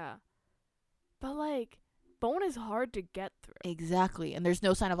 Yeah. But like bone is hard to get through. Exactly, and there's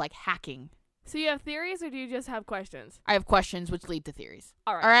no sign of like hacking. So you have theories or do you just have questions? I have questions which lead to theories.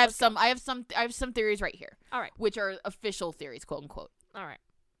 All right. Or I have let's go. some theories right here. All right. Which are official theories, quote unquote. All right.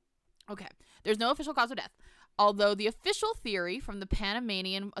 Okay. There's no official cause of death. Although the official theory from the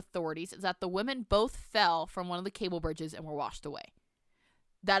Panamanian authorities is that the women both fell from one of the cable bridges and were washed away.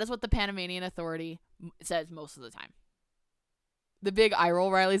 That is what the Panamanian authority says most of the time. The big eye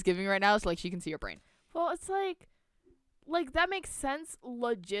roll Riley's giving right now is like she can see your brain. Well, it's like that makes sense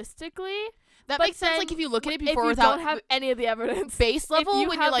logistically. That But makes sense then like if you look at it if before you without don't have any of the evidence. base level you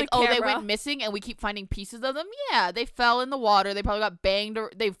when have you're like, the oh, they camera- went missing and we keep finding pieces of them. Yeah, they fell in the water. They probably got banged.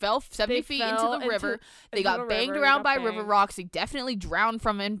 They fell 70 feet into fell the river. They into got the banged river, they around got by river banged. rocks. They definitely drowned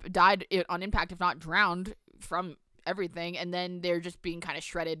died on impact, if not drowned from everything. And then they're just being kind of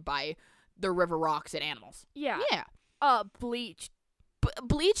shredded by the river rocks and animals. Yeah. Yeah. Bleached.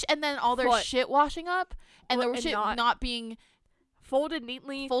 Bleach and then all their Foot. shit washing up and Well, their and shit not being Folded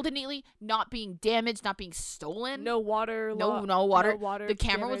neatly. folded neatly, not being damaged, not being stolen. No water. No water. No water. The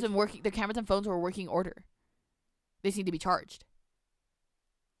camera was damage. in working. The cameras and phones were in working order. They seem to be charged.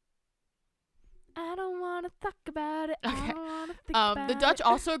 I don't want to talk about it. Okay. I don't want to think about The Dutch it.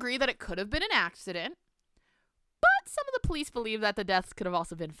 also agree that it could have been an accident, but some of the police believe that the deaths could have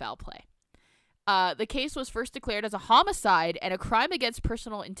also been foul play. The case was first declared as a homicide and a crime against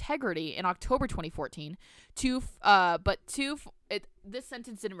personal integrity in October 2014. This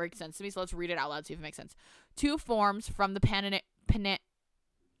sentence didn't make sense to me, so let's read it out loud, see if it makes sense. 2 forms from the Panama.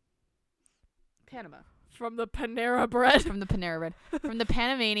 From the Panera Bread. From the Panera Bread. From the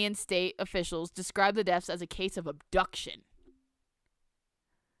Panamanian state officials described the deaths as a case of abduction.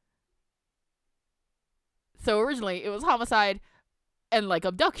 So originally it was homicide and like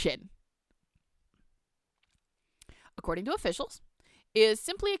abduction. According to officials, it is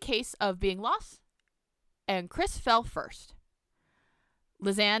simply a case of being lost, and Chris fell first.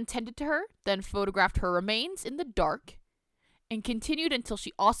 Lizanne tended to her, then photographed her remains in the dark, and continued until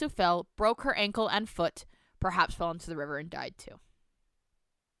she also fell, broke her ankle and foot, perhaps fell into the river and died too.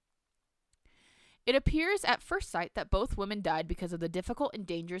 It appears at first sight that both women died because of the difficult and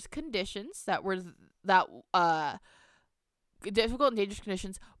dangerous conditions but was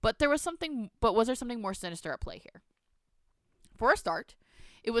there something more sinister at play here? For a start,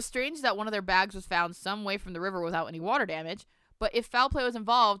 it was strange that one of their bags was found some way from the river without any water damage, but if foul play was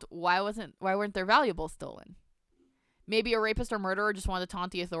involved, why weren't their valuables stolen? Maybe a rapist or murderer just wanted to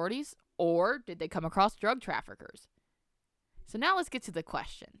taunt the authorities, or did they come across drug traffickers? So now let's get to the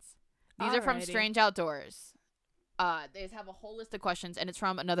questions. These are from Alrighty. Strange Outdoors. They have a whole list of questions, and it's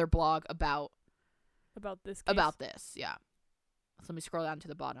from another blog about this case. this. Yeah. So let me scroll down to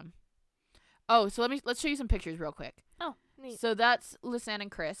the bottom. Oh, so let's show you some pictures real quick. Oh, neat. So that's Lisanne and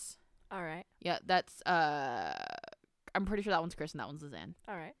Chris. All right. Yeah, that's I'm pretty sure that one's Chris and that one's Lisanne.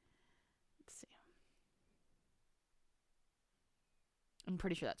 All right. Let's see. I'm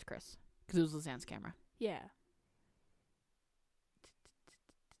pretty sure that's Chris because it was Lisanne's camera. Yeah.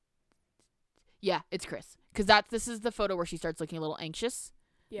 Yeah, it's Chris because this is the photo where she starts looking a little anxious.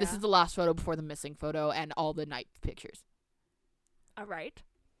 Yeah. This is the last photo before the missing photo and all the night pictures. All right.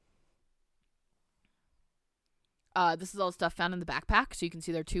 This is all the stuff found in the backpack, so you can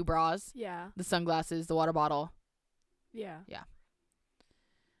see their 2 bras, Yeah. the sunglasses, the water bottle. Yeah.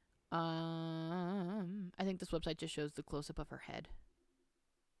 I think this website just shows the close-up of her head.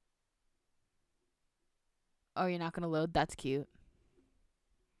 Oh, you're not gonna load? That's cute.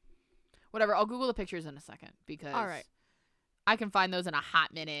 Whatever, I'll Google the pictures in a second because All right. I can find those in a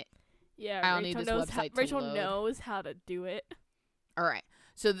hot minute. Yeah. I don't need this website to Rachel load. knows how to do it. All right.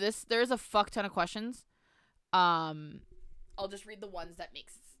 So there's a fuck ton of questions. I'll just read the ones that make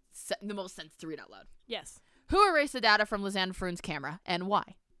the most sense to read out loud. Yes. Who erased the data from Lisanne Froon's camera and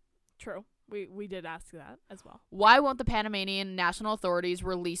why? True. We did ask that as well. Why won't the Panamanian national authorities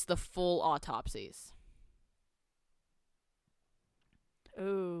release the full autopsies?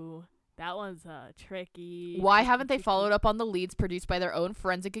 Ooh, that one's tricky. Why haven't they followed up on the leads produced by their own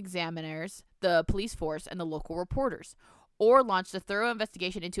forensic examiners, the police force, and the local reporters? Or launched a thorough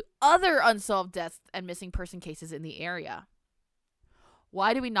investigation into other unsolved deaths and missing person cases in the area?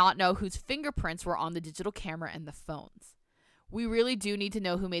 Why do we not know whose fingerprints were on the digital camera and the phones? We really do need to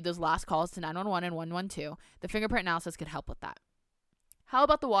know who made those last calls to 911 and 112. The fingerprint analysis could help with that. How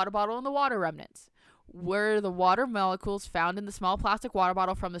about the water bottle and the water remnants? Were the water molecules found in the small plastic water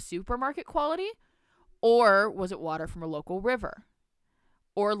bottle from the supermarket quality? Or was it water from a local river?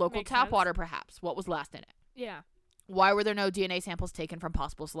 Or local Makes tap sense. water, perhaps? What was last in it? Yeah. Why were there no DNA samples taken from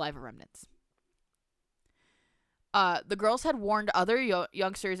possible saliva remnants? The girls had warned other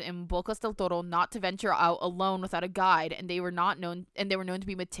youngsters in Bocas del Toro not to venture out alone without a guide, and they were known to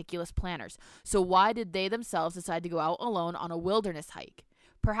be meticulous planners. So why did they themselves decide to go out alone on a wilderness hike?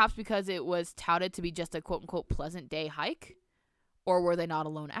 Perhaps because it was touted to be just a quote-unquote pleasant day hike? Or were they not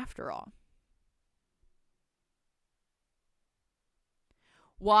alone after all?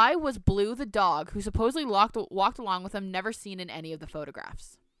 Why was Blue the dog, who supposedly walked along with them, never seen in any of the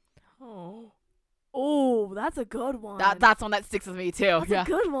photographs? Oh, that's a good one. That's one that sticks with me too. That's Yeah, a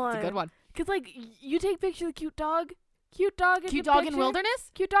good one. it's a good one. Cause like you take picture of the cute dog in Cute dog in picture.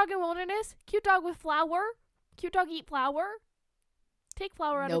 wilderness? Cute dog in wilderness. Cute dog with flour. Cute dog eat flour. Take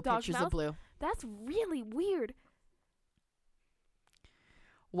flour out No of dog's pictures mouth. of Blue. That's really weird.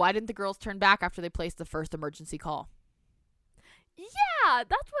 Why didn't the girls turn back after they placed the first emergency call? Yeah,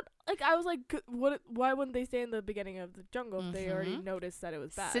 that's what. Like I was like, what? Why wouldn't they stay in the beginning of the jungle if they already Mhm. noticed that it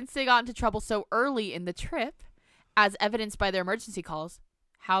was bad? Since they got into trouble so early in the trip, as evidenced by their emergency calls,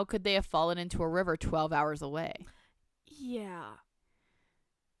 how could they have fallen into a river 12 hours away? Yeah.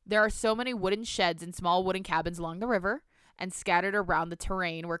 There are so many wooden sheds and small wooden cabins along the river and scattered around the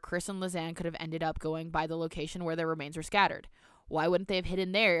terrain where Chris and Lisanne could have ended up going by the location where their remains were scattered. Why wouldn't they have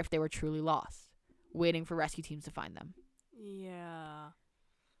hidden there if they were truly lost, waiting for rescue teams to find them? Yeah.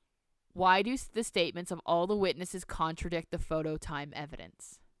 Why do the statements of all the witnesses contradict the photo time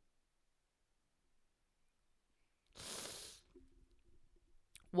evidence?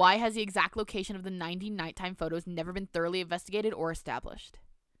 Why has the exact location of the 90 nighttime photos never been thoroughly investigated or established?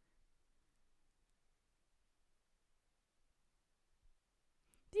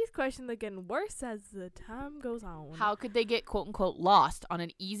 These questions are getting worse as the time goes on. How could they get quote unquote lost on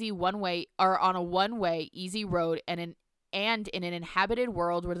an easy one-way or on a one-way easy road and in an inhabited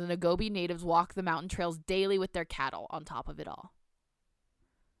world where the Nagobi natives walk the mountain trails daily with their cattle on top of it all?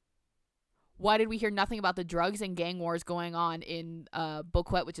 Why did we hear nothing about the drugs and gang wars going on in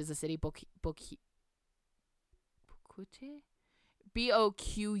Boquete, which is a city,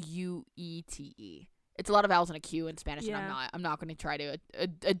 Boquete. It's a lot of vowels and a Q in Spanish, and Yeah. I'm not going to try to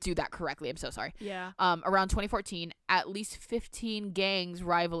do that correctly. I'm so sorry. Yeah. Around 2014, at least 15 gangs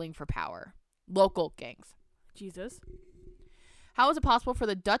rivaling for power. Local gangs. Jesus. How is it possible for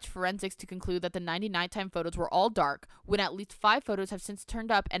the Dutch forensics to conclude that the 90 nighttime photos were all dark when at least 5 photos have since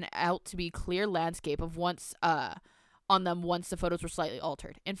turned up and out to be clear landscape of once on them once the photos were slightly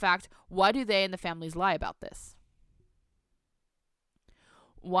altered? In fact, why do they and the families lie about this?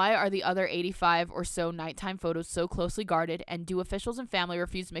 Why are the other 85 or so nighttime photos so closely guarded, and do officials and family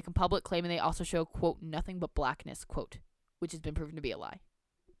refuse to make a public claiming they also show, quote, nothing but blackness, quote, which has been proven to be a lie?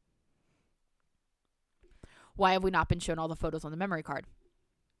 Why have we not been shown all the photos on the memory card?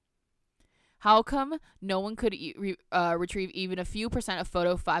 How come no one could retrieve even a few percent of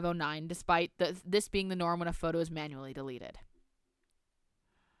photo 509, despite this being the norm when a photo is manually deleted?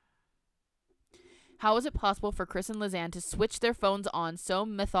 How is it possible for Chris and Lizanne to switch their phones on so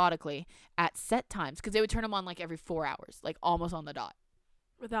methodically at set times? Because they would turn them on like every 4 hours, like almost on the dot.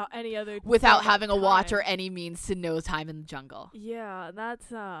 Without any other. Without having a watch time. or any means to know time in the jungle. Yeah,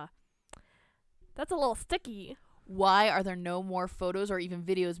 that's a little sticky. Why are there no more photos or even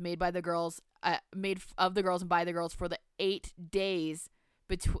videos made by the girls, of the girls and by the girls for the 8 days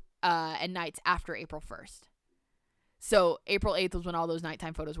and nights after April 1st? So April 8th was when all those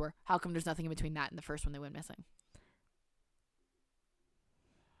nighttime photos were. How come there's nothing in between that and the first one they went missing?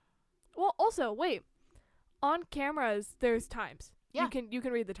 Well, also, wait. On cameras, there's times. Yeah. You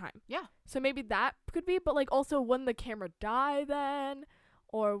can read the time. Yeah. So maybe that could be, but like also when the camera die then,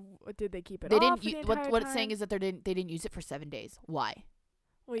 or did they keep it They off didn't. the What it's saying is that they didn't use it for 7 days. Why?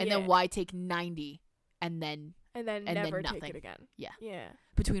 well, And yeah. then why take 90 and then and then and then never take nothing. it again. Yeah. Yeah.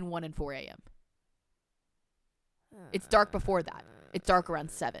 between 1 and 4 a.m. It's dark before that. It's dark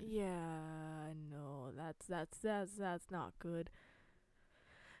around 7. Yeah, no, that's not good.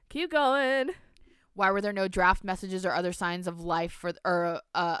 Keep going. Why were there no draft messages or other signs of life for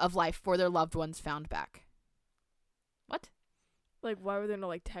their loved ones found back? What? Like, why were there no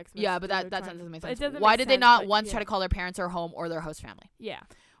like text messages? Yeah, but or that time- doesn't make It sense. doesn't Why make did they sense, not but once yeah. try to call their parents or home or their host family? Yeah.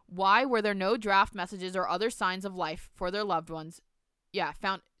 Why were there no draft messages or other signs of life for their loved ones? Yeah,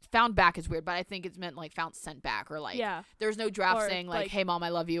 found back is weird, but I think it's meant like found sent back or like Yeah. there's no draft Or, saying like, like- hey mom, I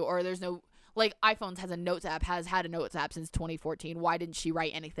love you, or there's no like iPhones has had a notes app since 2014. Why didn't she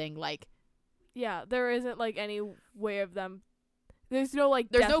write anything like Yeah, there isn't like any way of them. There's no like.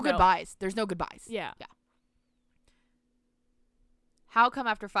 there's death no note. goodbyes. There's no goodbyes. Yeah. How come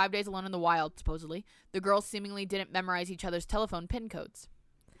after 5 days alone in the wild, supposedly, the girls seemingly didn't memorize each other's telephone PIN codes?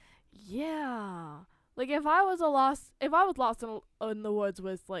 Yeah. Like if I was lost in the woods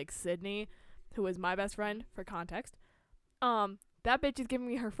with like Sydney, who is my best friend for context, that bitch is giving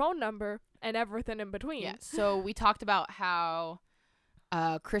me her phone number and everything in between. Yeah. So we talked about how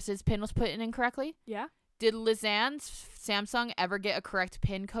Chris's PIN was put in incorrectly. Yeah. Did Lizanne's Samsung ever get a correct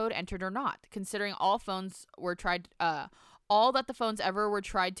PIN code entered or not? Considering all phones were tried, all that the phones ever were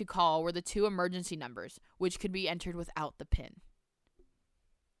tried to call were the 2 emergency numbers, which could be entered without the PIN.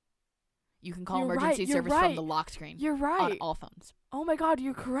 You can call You're emergency right, you're service from right. the lock screen You're on right. all phones. Oh my god,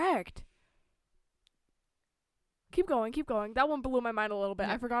 you're correct. Keep going. That one blew my mind a little bit.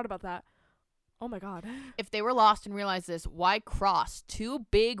 Yeah. I forgot about that. Oh my god. If they were lost and realized this, why cross 2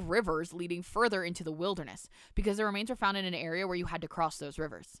 big rivers leading further into the wilderness? Because the remains were found in an area where you had to cross those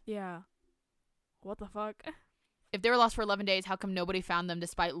rivers. Yeah. What the fuck? If they were lost for 11 days, how come nobody found them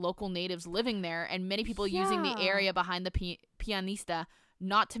despite local natives living there and many people using the Yeah. area behind the Pianista,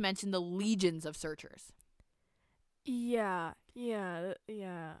 not to mention the legions of searchers? Yeah.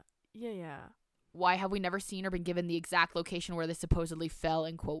 Why have we never seen or been given the exact location where they supposedly fell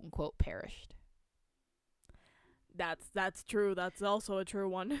and quote-unquote perished? That's true. That's also a true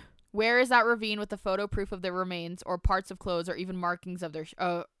one. Where is that ravine with the photo proof of their remains or parts of clothes or even markings of their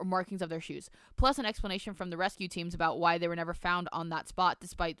shoes? Plus an explanation from the rescue teams about why they were never found on that spot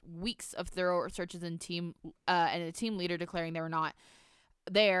despite weeks of thorough searches and a team leader declaring they were not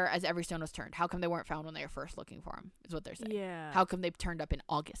there as every stone was turned. How come they weren't found when they were first looking for them is what they're saying. Yeah. How come they turned up in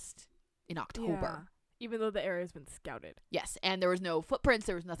August, in October? Yeah. Even though the area's been scouted. Yes, and there was no footprints.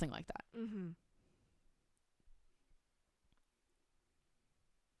 There was nothing like that. Mm-hmm.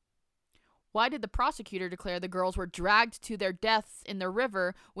 Why did the prosecutor declare the girls were dragged to their deaths in the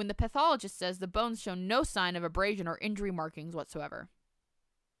river when the pathologist says the bones show no sign of abrasion or injury markings whatsoever?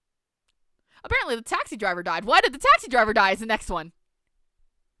 Apparently the taxi driver died. Why did the taxi driver die is the next one.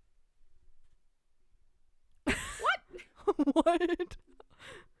 What?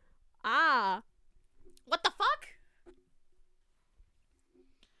 Ah. What the fuck?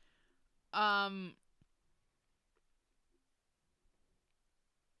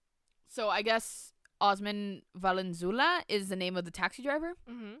 So I guess Osman Valenzuela is the name of the taxi driver.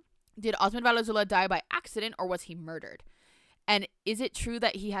 Mm-hmm. Did Osman Valenzuela die by accident or was he murdered? And is it true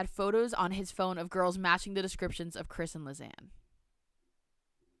that he had photos on his phone of girls matching the descriptions of Chris and Lizanne?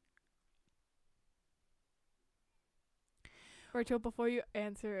 Rachel, before you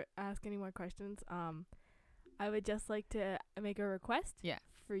ask any more questions, I would just like to make a request. Yeah.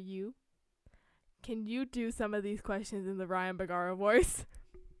 For you. Can you do some of these questions in the Ryan Bergara voice?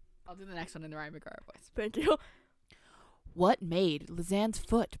 I'll do the next one in the Ryan Bergara voice. Thank you. What made Lizanne's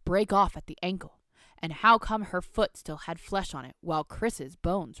foot break off at the ankle? And how come her foot still had flesh on it while Chris's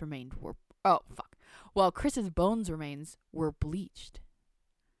bones remains were bleached?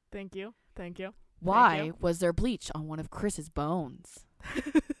 Thank you. Thank you. Why Thank you. was there bleach on one of Chris's bones?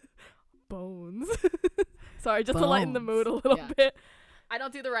 Bones. Sorry, just to lighten the mood a little Yeah. bit. I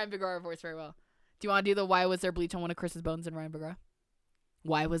don't do the Ryan Bergara voice very well. Do you want to do the why was there bleach on one of Chris's bones in Ryan Bergara?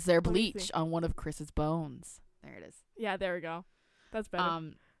 Why was there Let me bleach see. on one of Chris's bones? There it is. Yeah, there we go. That's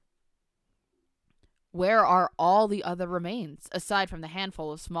better. Where are all the other remains aside from the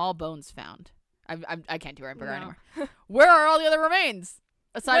handful of small bones found? I can't do Ryan Bergara No. anymore. Where are all the other remains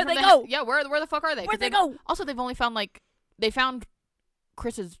aside Where'd from they the go? Yeah, where the fuck are they? 'Cause Where'd they they've- go? Also, they've only found they found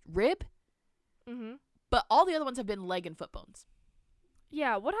Chris's rib, Mm-hmm. but all the other ones have been leg and foot bones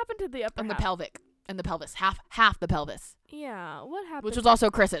Yeah, what happened to the upper and the half? pelvic and the pelvis, half the pelvis, Yeah, what happened? which was also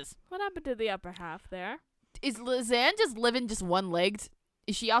Chris's. What happened to the upper half there? Is Lizanne just living just one-legged?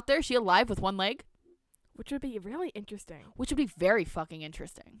 Is she out there? Is she alive with one leg? Which would be really interesting. Which would be very fucking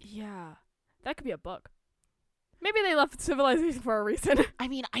interesting. Yeah, that could be a book. Maybe they left civilization for a reason. I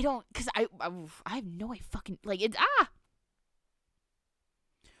mean, I don't, because I have no fucking, it's,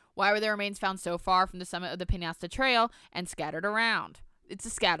 Why were the remains found so far from the summit of the Penasta Trail and scattered around? It's a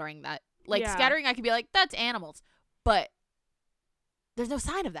scattering that, Yeah. scattering I could be like, that's animals. But there's no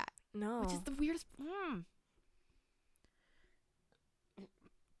sign of that, No. which is the weirdest.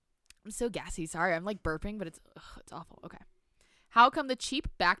 I'm so gassy. Sorry, I'm burping, but it's awful. Okay. How come the cheap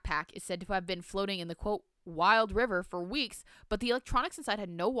backpack is said to have been floating in the, quote, wild river for weeks, but the electronics inside had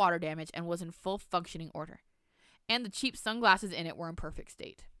no water damage and was in full functioning order? And the cheap sunglasses in it were in perfect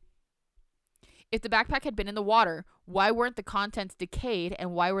state. If the backpack had been in the water, why weren't the contents decayed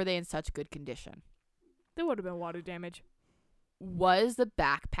and why were they in such good condition? There would have been water damage. Was the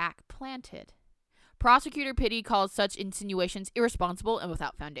backpack planted? Prosecutor Pitti calls such insinuations irresponsible and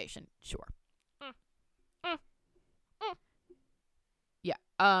without foundation. Sure. Yeah.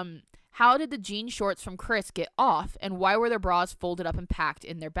 How did the jean shorts from Chris get off and why were their bras folded up and packed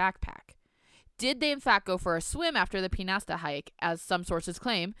in their backpack? Did they in fact go for a swim after the Penasta hike, as some sources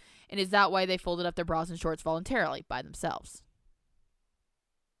claim, and is that why they folded up their bras and shorts voluntarily by themselves?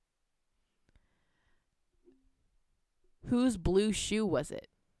 Whose blue shoe was it?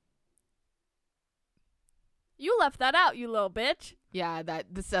 You left that out, you little bitch. Yeah,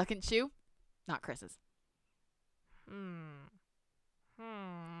 the second shoe, not Chris's.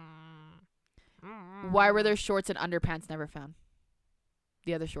 Why were their shorts and underpants never found?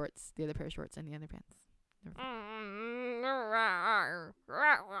 The other shorts, the other pair of shorts, and the underpants.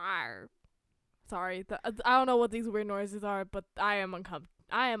 Sorry, I don't know what these weird noises are, but I am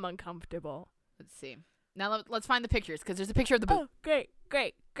uncomfortable. Let's see. Now let's find the pictures, because there's a picture of the boot. Oh, great.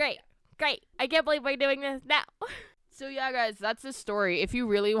 I can't believe we're doing this now. So yeah, guys, that's the story. If you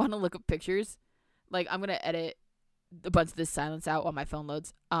really want to look up pictures, I'm gonna edit a bunch of this silence out while my phone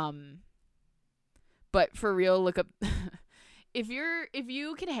loads. But for real, look up. If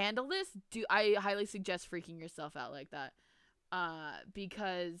you can handle this, I highly suggest freaking yourself out like that.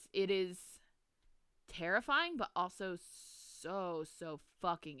 Because it is terrifying, but also so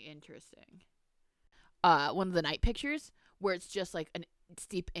fucking interesting. One of the night pictures where it's just an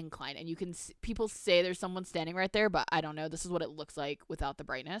steep incline and you can people say there's someone standing right there, but I don't know. This is what it looks like without the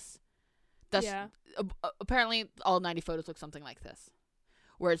brightness. That's apparently all 90 photos look something like this,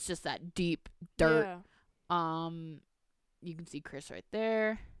 where it's just that deep dirt. Yeah. You can see Chris right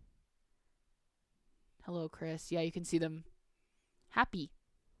there. Hello, Chris. Yeah, you can see them happy.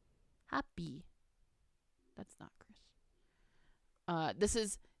 That's not Chris.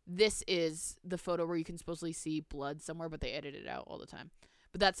 This is the photo where you can supposedly see blood somewhere, but they edit it out all the time.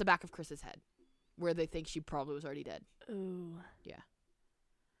 But that's the back of Chris's head, where they think she probably was already dead. Ooh. Yeah.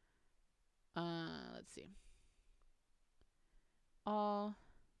 Let's see.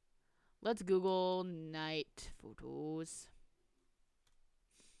 Let's Google night photos.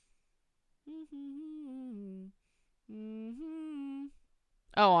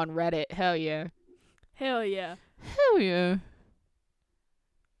 Oh, on Reddit. Hell yeah. Hell yeah.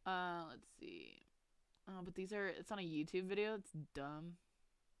 Let's see. Oh, but it's on a YouTube video. It's dumb.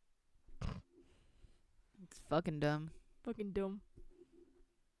 It's fucking dumb. Fucking dumb.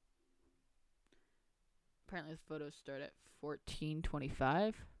 Apparently, the photos start at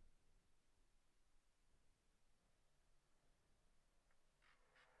 14:25.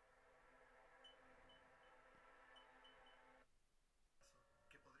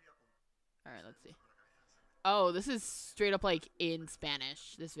 All right, let's see. Oh, this is straight up like in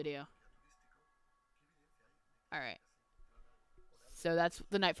Spanish, this video. All right. So that's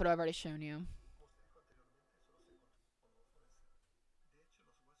the night photo I've already shown you.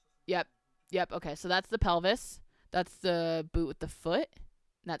 Yep. Yep. Okay. So that's the pelvis. That's the boot with the foot.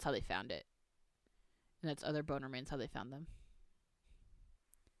 And that's how they found it. And that's other bone remains, how they found them.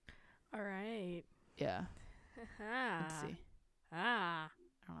 All right. Yeah. Let's see. Ah. I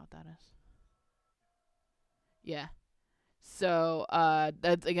don't know what that is. Yeah. So,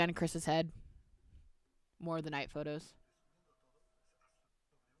 that's again Chris's head. More of the night photos.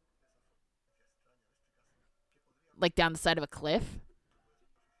 Like down the side of a cliff.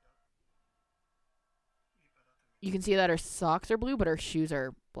 You can see that her socks are blue, but her shoes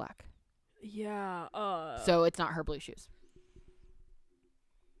are black. Yeah. So it's not her blue shoes.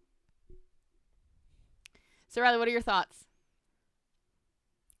 So Riley, what are your thoughts?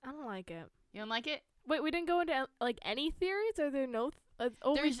 I don't like it. You don't like it? Wait, we didn't go into like any theories? Are there no?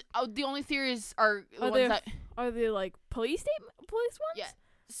 The only theories are the Are ones there that. Are there like police ones? Yeah.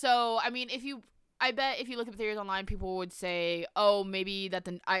 So I mean, I bet if you look up theories online, people would say, oh, maybe that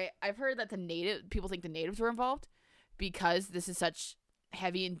I've heard that people think the natives were involved because this is such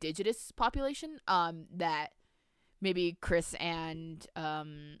heavy indigenous population, that maybe Chris and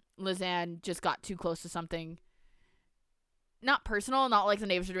Lizanne just got too close to something. Not personal, not like the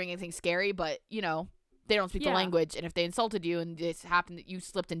natives are doing anything scary, but, you know, they don't speak the language, and if they insulted you and this happened that you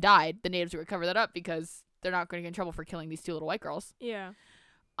slipped and died, the natives would cover that up because they're not going to get in trouble for killing these two little white girls. Yeah.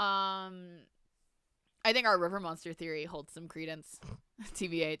 I think our river monster theory holds some credence.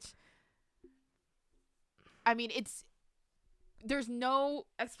 TBH. I mean, there's no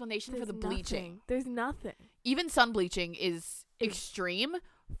explanation for the bleaching. There's nothing. Even sun bleaching is extreme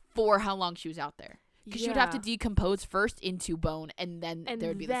for how long she was out there. Because she would have to decompose first into bone, and then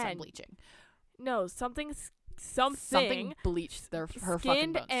there'd be the sun bleaching. No, something bleached her fucking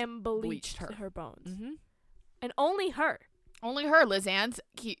skinned bones. and bleached her bones. Mm-hmm. And only her. Only her. Lizanne's,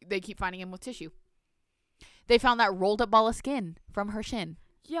 they keep finding him with tissue. They found that rolled up ball of skin from her shin.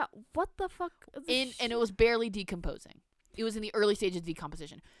 Yeah, what the fuck? And it was barely decomposing. It was in the early stages of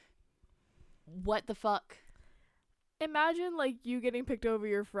decomposition. What the fuck? Imagine, like, you getting picked over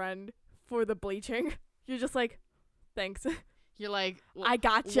your friend for the bleaching. You're just like, thanks. You're like, I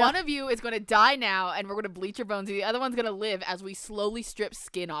gotcha. One of you is going to die now, and we're going to bleach your bones. And the other one's going to live as we slowly strip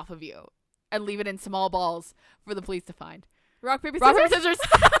skin off of you and leave it in small balls for the police to find. Rock, paper, Rock, scissors. paper, scissors.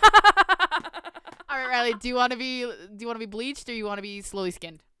 All right, Riley, do you want to be bleached or you want to be slowly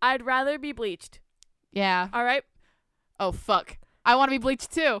skinned? I'd rather be bleached. Yeah. All right. Oh, fuck. I want to be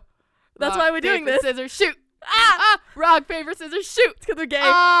bleached, too. That's why we're doing this. Scissors, shoot. Rock, paper, scissors, shoot. Because we're gay.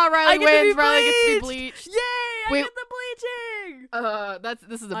 Riley wins. Riley gets to be bleached. Yay, I get the bleaching.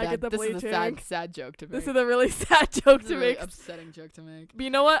 This is a sad joke to make. This is a really sad joke to make. Upsetting joke to make. But you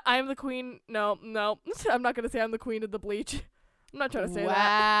know what? I am the queen. No. I'm not going to say I'm the queen of the bleach. I'm not trying to say that.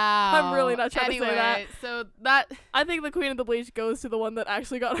 Wow. I'm really not trying to say that. So that I think the queen of the bleach goes to the one that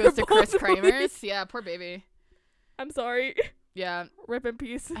actually got her goes to Chris bones Kramer's. bleached. Yeah, poor baby. I'm sorry. Yeah. Rip in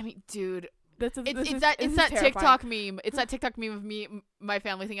peace. I mean, dude. It's that TikTok meme. It's that TikTok meme of me, my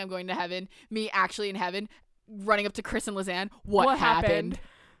family think I'm going to heaven, me actually in heaven, running up to Chris and Lizanne. What happened?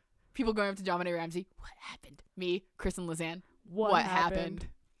 People going up to John Benet Ramsey. What happened? Me, Chris and Lizanne. What happened?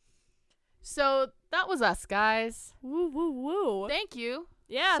 So that was us, guys. Woo woo woo. Thank you.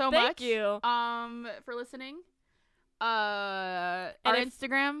 Yeah, so thank much. you. For listening. Our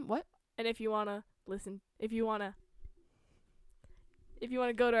Instagram. What? And if you wanna listen, if you wanna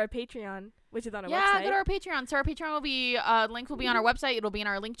go to our Patreon, which is on our website. Yeah, go to our Patreon. So our Patreon will be, link will be on our website. It'll be in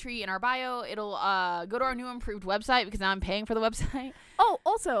our link tree in our bio. It'll go to our new improved website because now I'm paying for the website. Oh,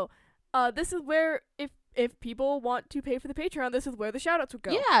 also, this is where if people want to pay for the Patreon, this is where the shoutouts would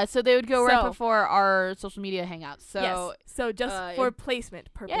go. Yeah, so they would go right before our social media hangouts. So yes. So just for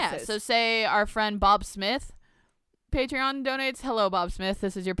placement purposes. Yeah. So say our friend Bob Smith Patreon donates. Hello, Bob Smith.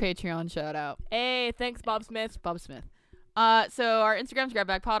 This is your Patreon shout out. Hey, thanks, Bob Smith. Bob Smith. So our Instagram's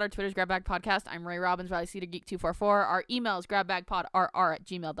GrabBagPod, our Twitter's GrabBagPodcast. I'm Ray Robbins, Riley Cedar Geek 244. Our email is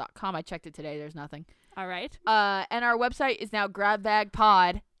grabbagpodrr@gmail.com. I checked it today. There's nothing. All right. And our website is now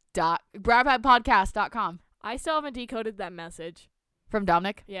grabbagpodcast.com. I still haven't decoded that message. From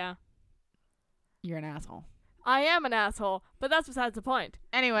Dominic? Yeah. You're an asshole. I am an asshole, but that's besides the point.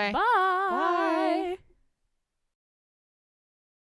 Anyway. Bye.